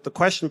 the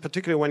question,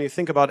 particularly when you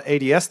think about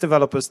ADS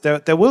developers,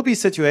 there will be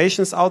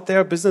situations out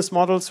there, business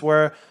models,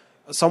 where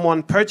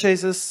someone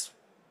purchases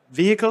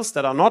vehicles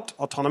that are not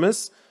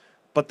autonomous,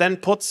 but then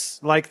puts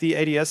like the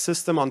ADS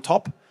system on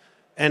top.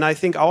 And I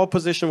think our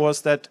position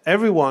was that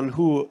everyone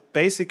who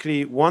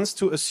basically wants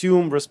to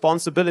assume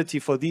responsibility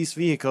for these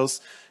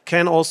vehicles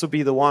can also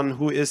be the one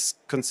who is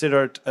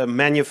considered a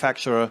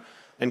manufacturer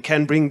and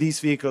can bring these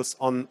vehicles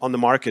on the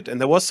market. And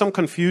there was some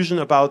confusion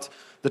about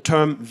the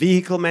term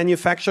vehicle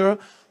manufacturer,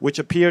 which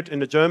appeared in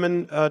the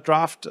German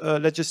draft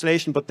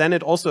legislation, but then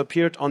it also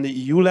appeared on the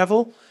EU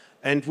level.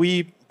 And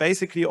we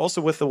basically also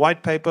with the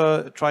white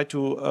paper tried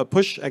to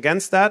push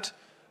against that.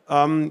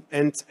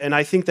 And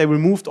I think they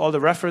removed all the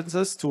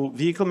references to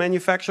vehicle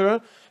manufacturer.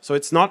 So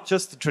it's not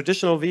just a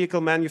traditional vehicle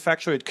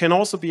manufacturer. It can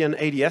also be an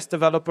ADS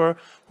developer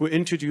who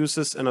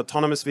introduces an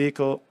autonomous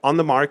vehicle on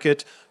the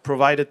market,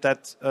 provided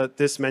that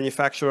this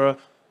manufacturer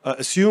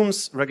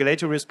assumes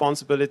regulatory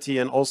responsibility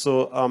and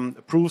also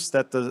proves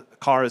that the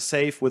car is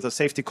safe with a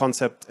safety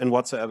concept and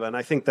whatsoever. And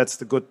I think that's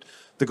the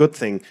good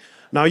thing.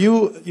 Now,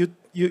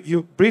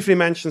 you briefly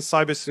mentioned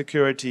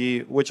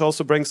cybersecurity, which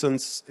also brings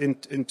us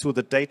into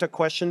the data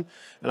question.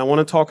 And I want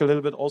to talk a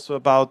little bit also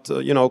about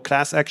you know,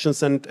 class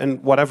actions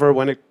and whatever,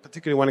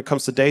 particularly when it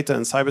comes to data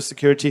and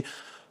cybersecurity.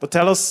 But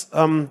tell us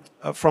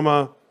from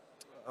a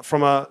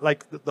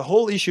like the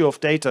whole issue of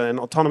data and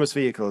autonomous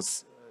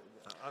vehicles.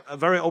 A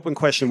very open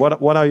question.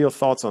 What are your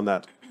thoughts on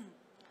that?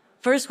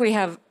 First, we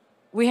have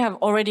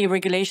already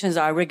regulations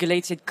that are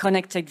regulated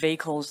connected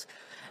vehicles.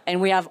 And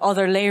we have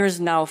other layers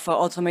now for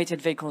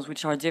automated vehicles,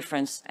 which are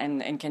different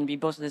and can be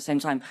both at the same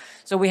time.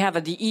 So we have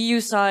at the EU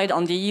side,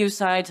 on the EU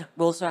side,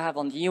 we also have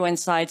on the UN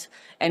side,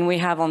 and we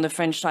have on the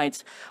French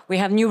side. We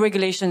have new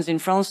regulations in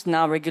France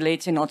now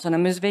regulating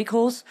autonomous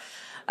vehicles.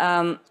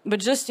 But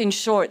just in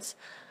short,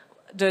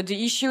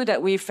 the issue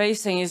that we're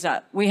facing is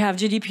that we have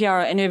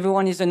GDPR, and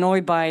everyone is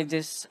annoyed by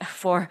this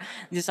for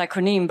this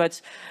acronym, but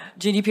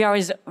GDPR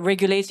is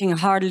regulating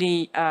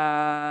hardly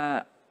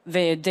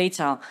the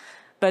data.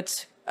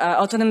 But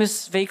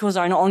autonomous vehicles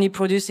are not only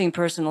producing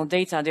personal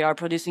data, they are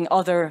producing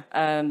other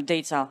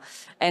data.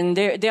 And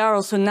they are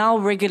also now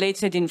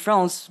regulated in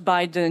France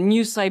by the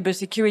new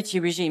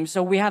cybersecurity regime.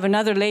 So we have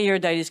another layer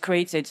that is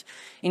created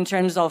in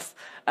terms of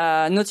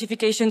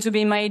notification to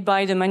be made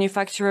by the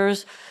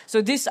manufacturers.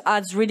 So this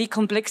adds really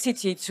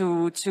complexity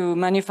to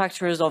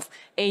manufacturers of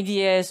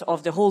ADS,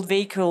 of the whole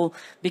vehicle,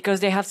 because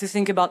they have to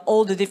think about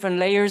all the different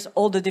layers,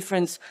 all the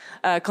different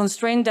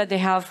constraints that they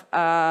have.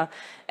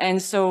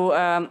 And so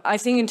I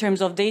think in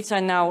terms of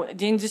data now,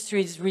 the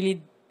industry is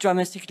really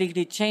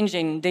dramatically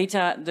changing.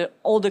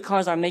 All the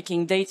cars are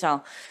making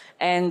data.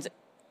 And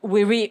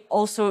we're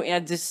also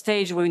at this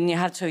stage where we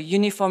have to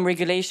uniform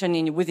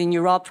regulation within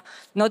Europe,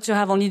 not to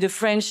have only the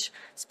French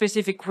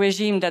specific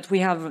regime that we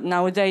have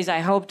nowadays. I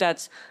hope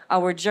that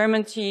our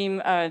German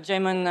team, and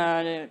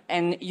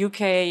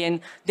UK,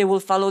 and they will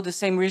follow the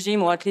same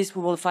regime, or at least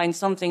we will find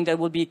something that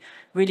will be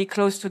really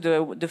close to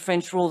the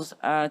French rules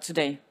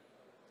today.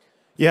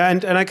 Yeah,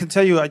 and I can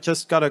tell you, I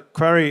just got a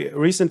query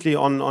recently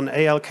on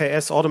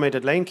ALKS,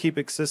 automated lane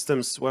keeping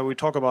systems, where we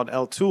talk about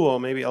L2 or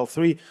maybe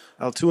L3,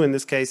 L2 in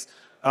this case.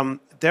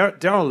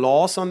 There are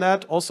laws on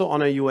that, also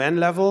on a UN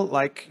level,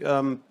 like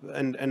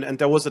and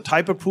there was a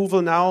type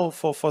approval now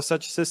for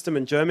such system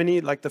in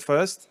Germany, like the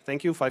first.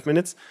 Thank you, 5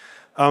 minutes.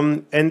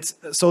 And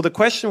so the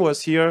question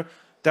was here: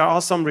 there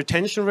are some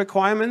retention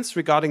requirements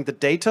regarding the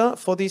data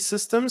for these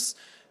systems,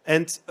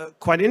 and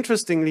quite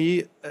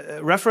interestingly,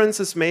 reference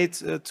is made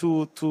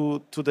to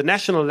the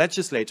national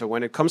legislator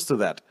when it comes to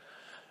that.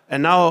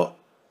 And now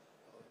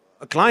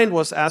a client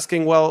was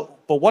asking, well,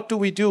 but what do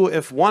we do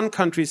if one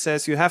country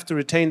says you have to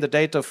retain the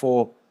data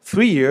for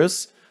 3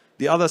 years,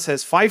 the other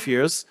says 5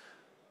 years?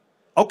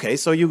 Okay,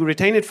 so you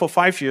retain it for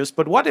 5 years,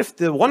 but what if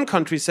the one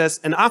country says,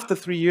 and after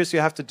 3 years you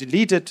have to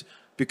delete it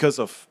because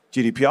of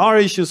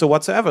GDPR issues or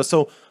whatsoever?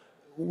 So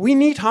we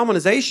need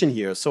harmonization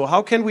here. So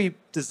how can we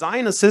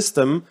design a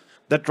system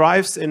that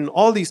drives in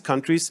all these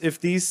countries if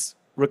these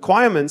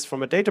requirements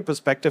from a data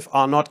perspective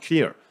are not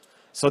clear?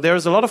 So there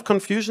is a lot of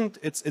confusion.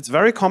 It's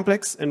very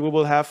complex, and we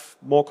will have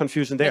more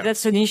confusion there.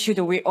 That's an issue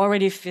that we're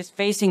already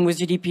facing with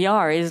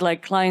GDPR. Is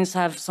like clients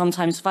have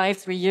sometimes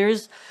 3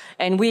 years,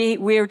 and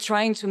we're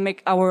trying to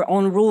make our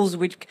own rules,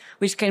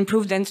 which can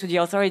prove then to the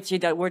authority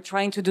that we're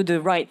trying to do the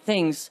right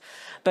things.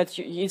 But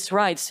it's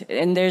right,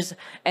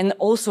 and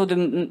also the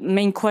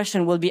main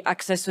question will be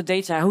access to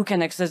data. Who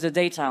can access the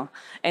data?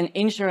 And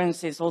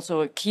insurance is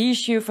also a key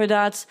issue for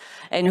that.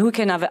 And who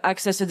can have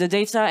access to the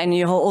data? And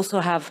you also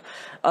have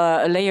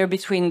a layer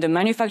between the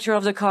manufacturer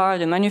of the car,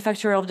 the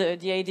manufacturer of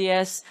the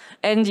ADS,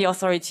 and the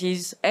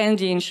authorities and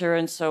the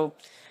insurance. So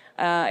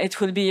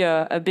it will be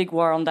a big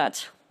war on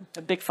that,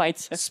 a big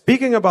fight.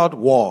 Speaking about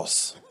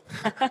wars.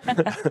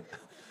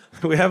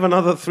 We have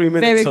another 3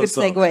 minutes Very or good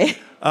so. segue.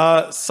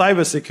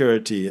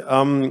 Cybersecurity,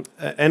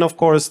 and of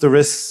course the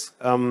risks.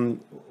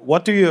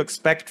 What do you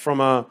expect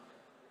from a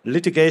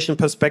litigation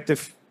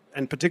perspective,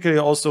 and particularly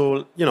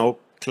also,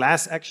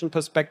 class action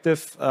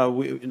perspective?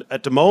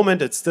 At the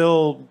moment, it's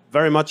still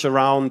very much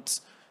around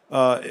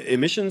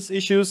emissions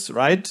issues,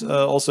 right?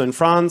 Also in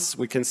France,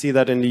 we can see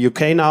that in the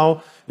UK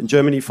now, in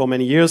Germany for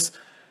many years.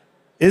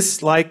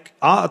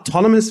 Are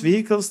autonomous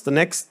vehicles the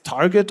next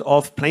target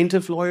of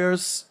plaintiff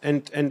lawyers,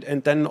 and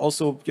then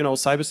also,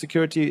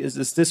 cybersecurity?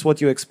 Is this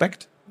what you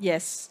expect?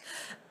 Yes,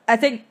 I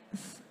think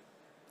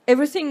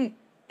everything.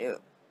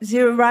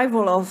 The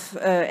arrival of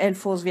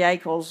L4's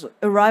vehicles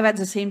arrive at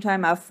the same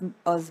time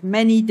as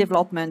many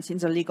developments in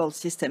the legal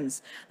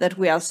systems that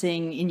we are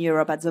seeing in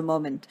Europe at the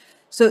moment.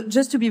 So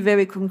just to be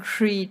very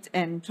concrete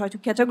and try to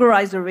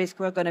categorize the risk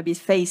we're going to be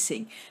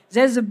facing,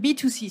 there's a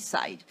B2C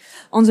side.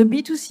 On the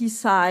B2C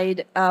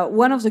side,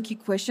 one of the key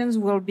questions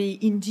will be,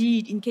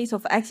 indeed, in case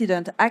of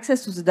accident,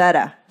 access to the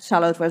data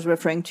Charlotte was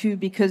referring to,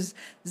 because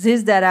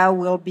this data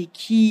will be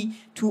key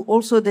to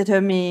also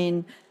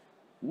determine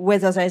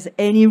whether there's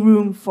any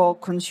room for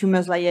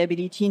consumers'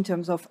 liability in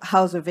terms of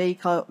how the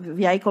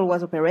vehicle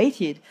was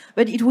operated.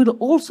 But it will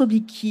also be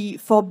key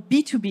for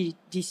B2B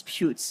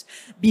disputes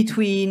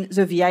between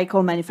the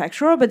vehicle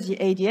manufacturer, but the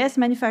ADS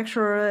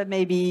manufacturer,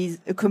 maybe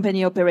a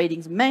company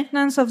operating the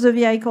maintenance of the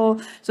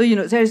vehicle. So,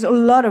 there's a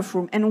lot of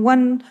room. And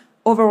one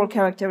overall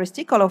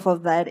characteristic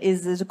of that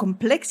is the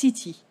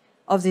complexity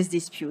of this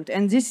dispute.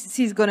 And this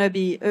is going to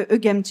be a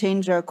game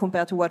changer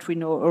compared to what we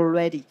know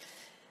already.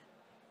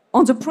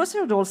 On the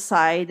procedural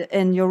side,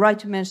 and you're right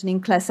to mentioning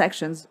class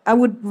actions, I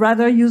would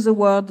rather use the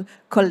word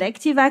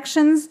collective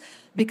actions,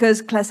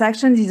 because class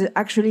actions is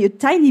actually a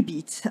tiny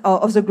bit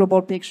of the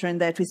global picture in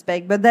that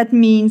respect. But that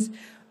means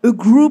a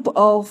group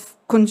of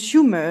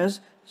consumers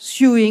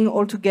suing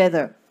all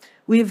together.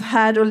 We've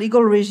had a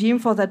legal regime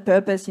for that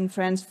purpose in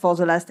France for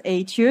the last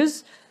 8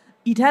 years.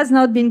 It has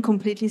not been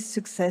completely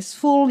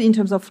successful in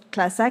terms of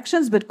class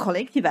actions, but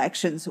collective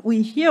actions,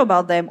 we hear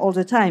about them all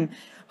the time.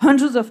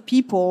 Hundreds of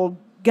people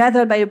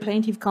gathered by a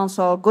plaintiff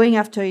counsel going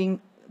after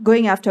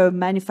a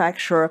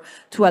manufacturer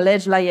to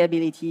allege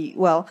liability.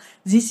 Well,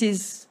 this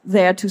is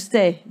there to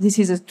stay. This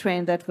is a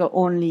trend that will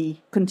only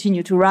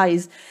continue to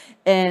rise.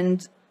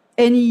 And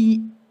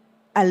any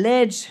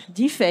alleged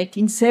defect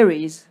in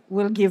series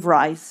will give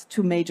rise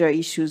to major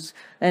issues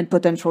and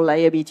potential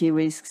liability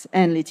risks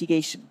and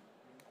litigation.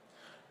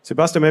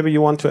 Sebastian, maybe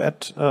you want to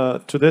add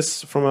to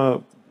this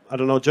from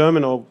a,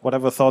 German or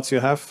whatever thoughts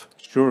you have.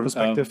 Sure.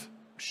 Perspective.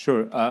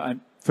 Sure.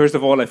 First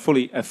of all, I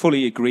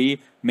fully agree.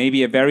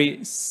 Maybe a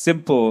very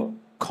simple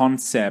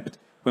concept.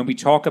 When we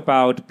talk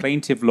about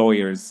plaintiff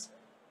lawyers,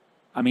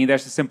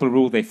 there's a simple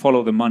rule: they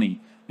follow the money.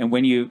 And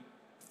when you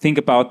think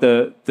about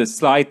the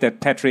slide that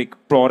Patrick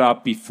brought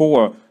up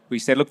before, we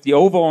said, look, the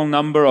overall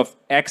number of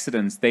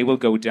accidents, they will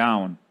go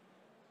down.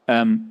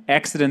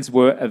 Accidents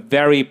were a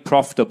very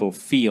profitable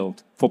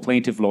field for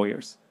plaintiff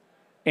lawyers.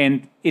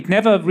 And it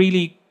never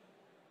really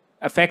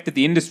affected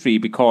the industry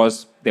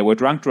because there were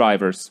drunk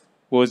drivers.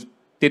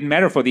 Didn't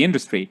matter for the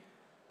industry.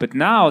 But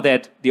now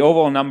that the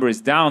overall number is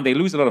down, they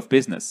lose a lot of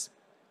business.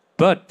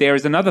 But there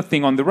is another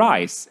thing on the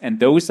rise, and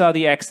those are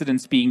the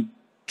accidents being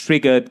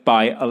triggered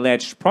by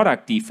alleged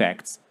product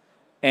defects.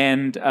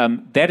 And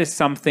that is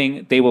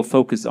something they will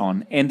focus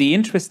on. And the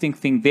interesting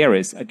thing there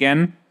is,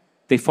 again,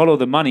 they follow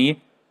the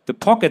money. The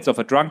pockets of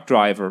a drunk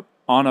driver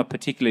are not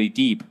particularly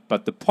deep,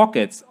 but the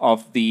pockets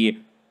of the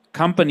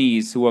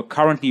companies who are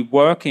currently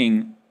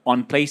working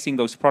on placing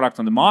those products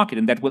on the market,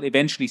 and that will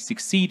eventually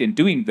succeed in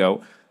doing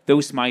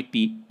those might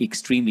be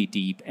extremely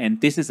deep. And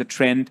this is a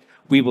trend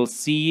we will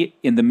see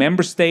in the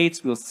member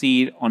states, we'll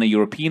see it on a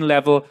European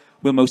level,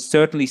 we'll most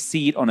certainly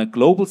see it on a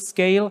global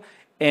scale.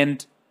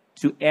 And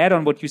to add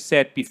on what you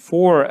said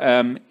before,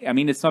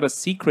 it's not a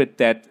secret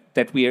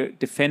that we are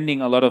defending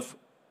a lot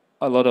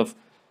of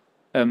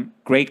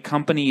great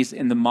companies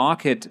in the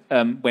market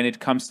when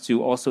it comes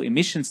to also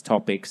emissions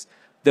topics.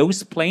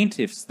 Those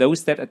plaintiffs,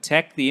 those that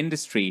attack the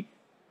industry,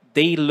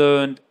 they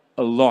learned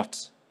a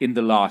lot in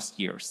the last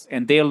years,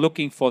 and they're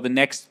looking for the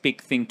next big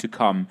thing to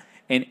come.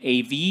 And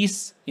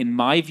AVs, in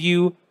my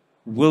view,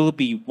 will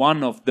be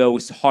one of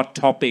those hot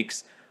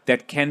topics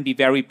that can be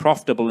very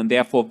profitable and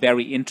therefore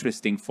very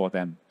interesting for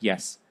them.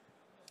 Yes.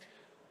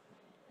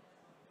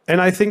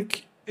 And I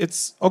think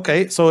it's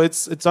okay. So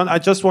it's on. I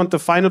just want the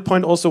final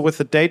point also with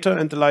the data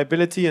and the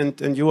liability,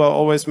 and you are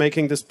always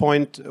making this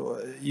point.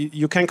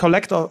 You can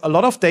collect a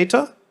lot of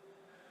data,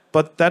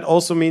 but that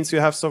also means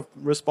you have some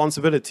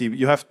responsibility.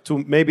 You have to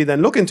maybe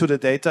then look into the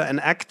data and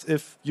act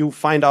if you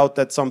find out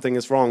that something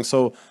is wrong.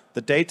 So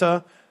the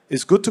data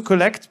is good to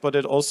collect, but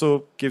it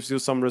also gives you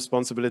some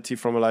responsibility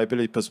from a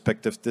liability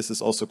perspective. This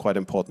is also quite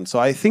important. So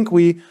I think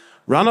we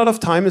run out of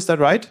time. Is that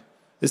right?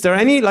 Is there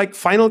any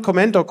final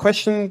comment or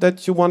question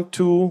that you want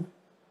to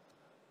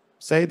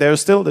say?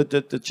 There's still,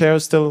 the chair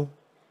is still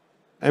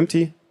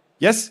empty.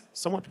 Yes,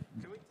 someone?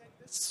 Can we take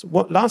this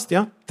last?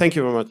 Yeah? Thank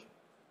you very much.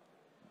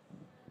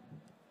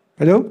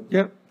 Hello.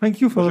 Yeah. Thank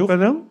you for the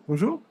panel.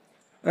 Bonjour.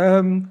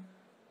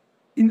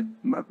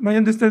 My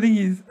understanding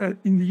is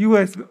in the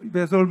US,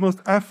 there's almost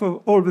half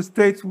of all the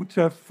states which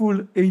have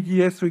full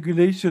ADS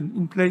regulation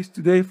in place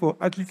today for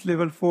at least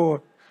level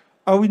 4.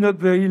 Are we not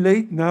very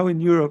late now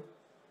in Europe?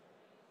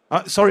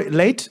 Sorry,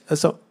 late?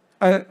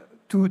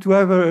 To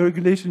have a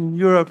regulation in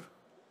Europe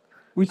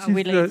which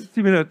is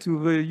similar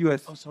to the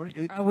US. Oh,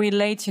 sorry. Are we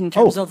late in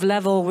terms of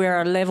level? We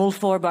are level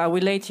 4, but are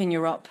we late in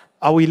Europe?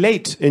 Are we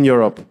late in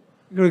Europe?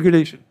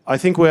 Regulation. I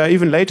think we are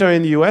even later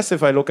in the US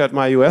if I look at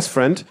my US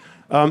friend.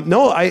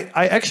 No,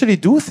 I actually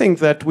do think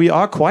that we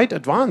are quite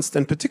advanced,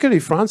 and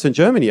particularly France and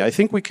Germany. I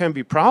think we can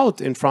be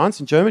proud in France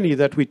and Germany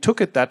that we took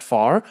it that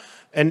far.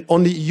 And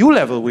on the EU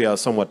level, we are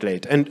somewhat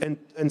late. And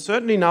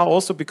certainly now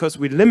also because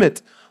we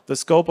limit the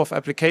scope of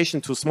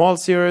application to small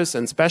series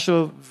and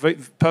special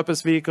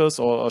purpose vehicles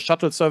or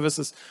shuttle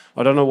services.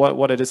 I don't know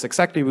what it is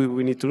exactly.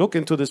 We need to look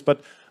into this.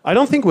 But I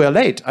don't think we are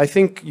late. I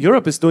think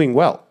Europe is doing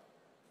well.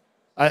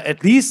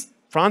 At least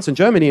France and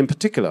Germany in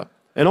particular.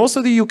 And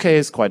also the UK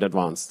is quite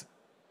advanced.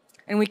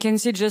 And we can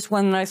see just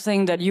one last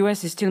thing, that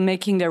US is still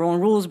making their own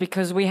rules,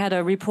 because we had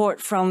a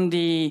report from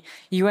the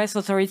US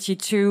authority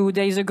 2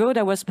 days ago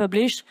that was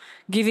published,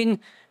 giving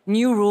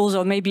new rules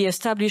or maybe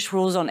established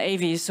rules on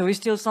AVs. So it's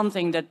still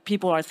something that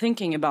people are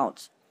thinking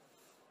about.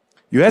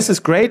 US is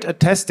great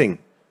at testing,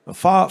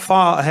 far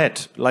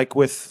ahead, like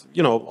with,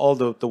 you know, all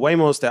the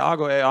Waymos, the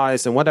Argo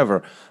AIs and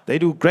whatever. They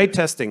do great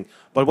testing.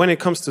 But when it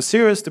comes to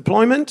serious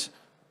deployment,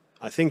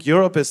 I think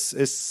Europe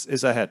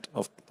is ahead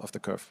of the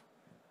curve.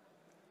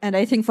 And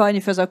I think for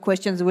any further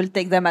questions, we'll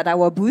take them at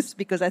our booth,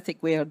 because I think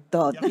we are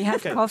done. Yeah, we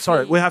have coffee.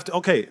 Sorry, we have to.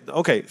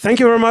 Okay. Thank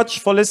you very much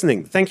for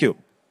listening. Thank you.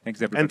 Thanks,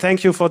 everybody. And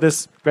thank you for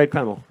this great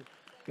panel.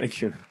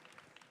 Thank you.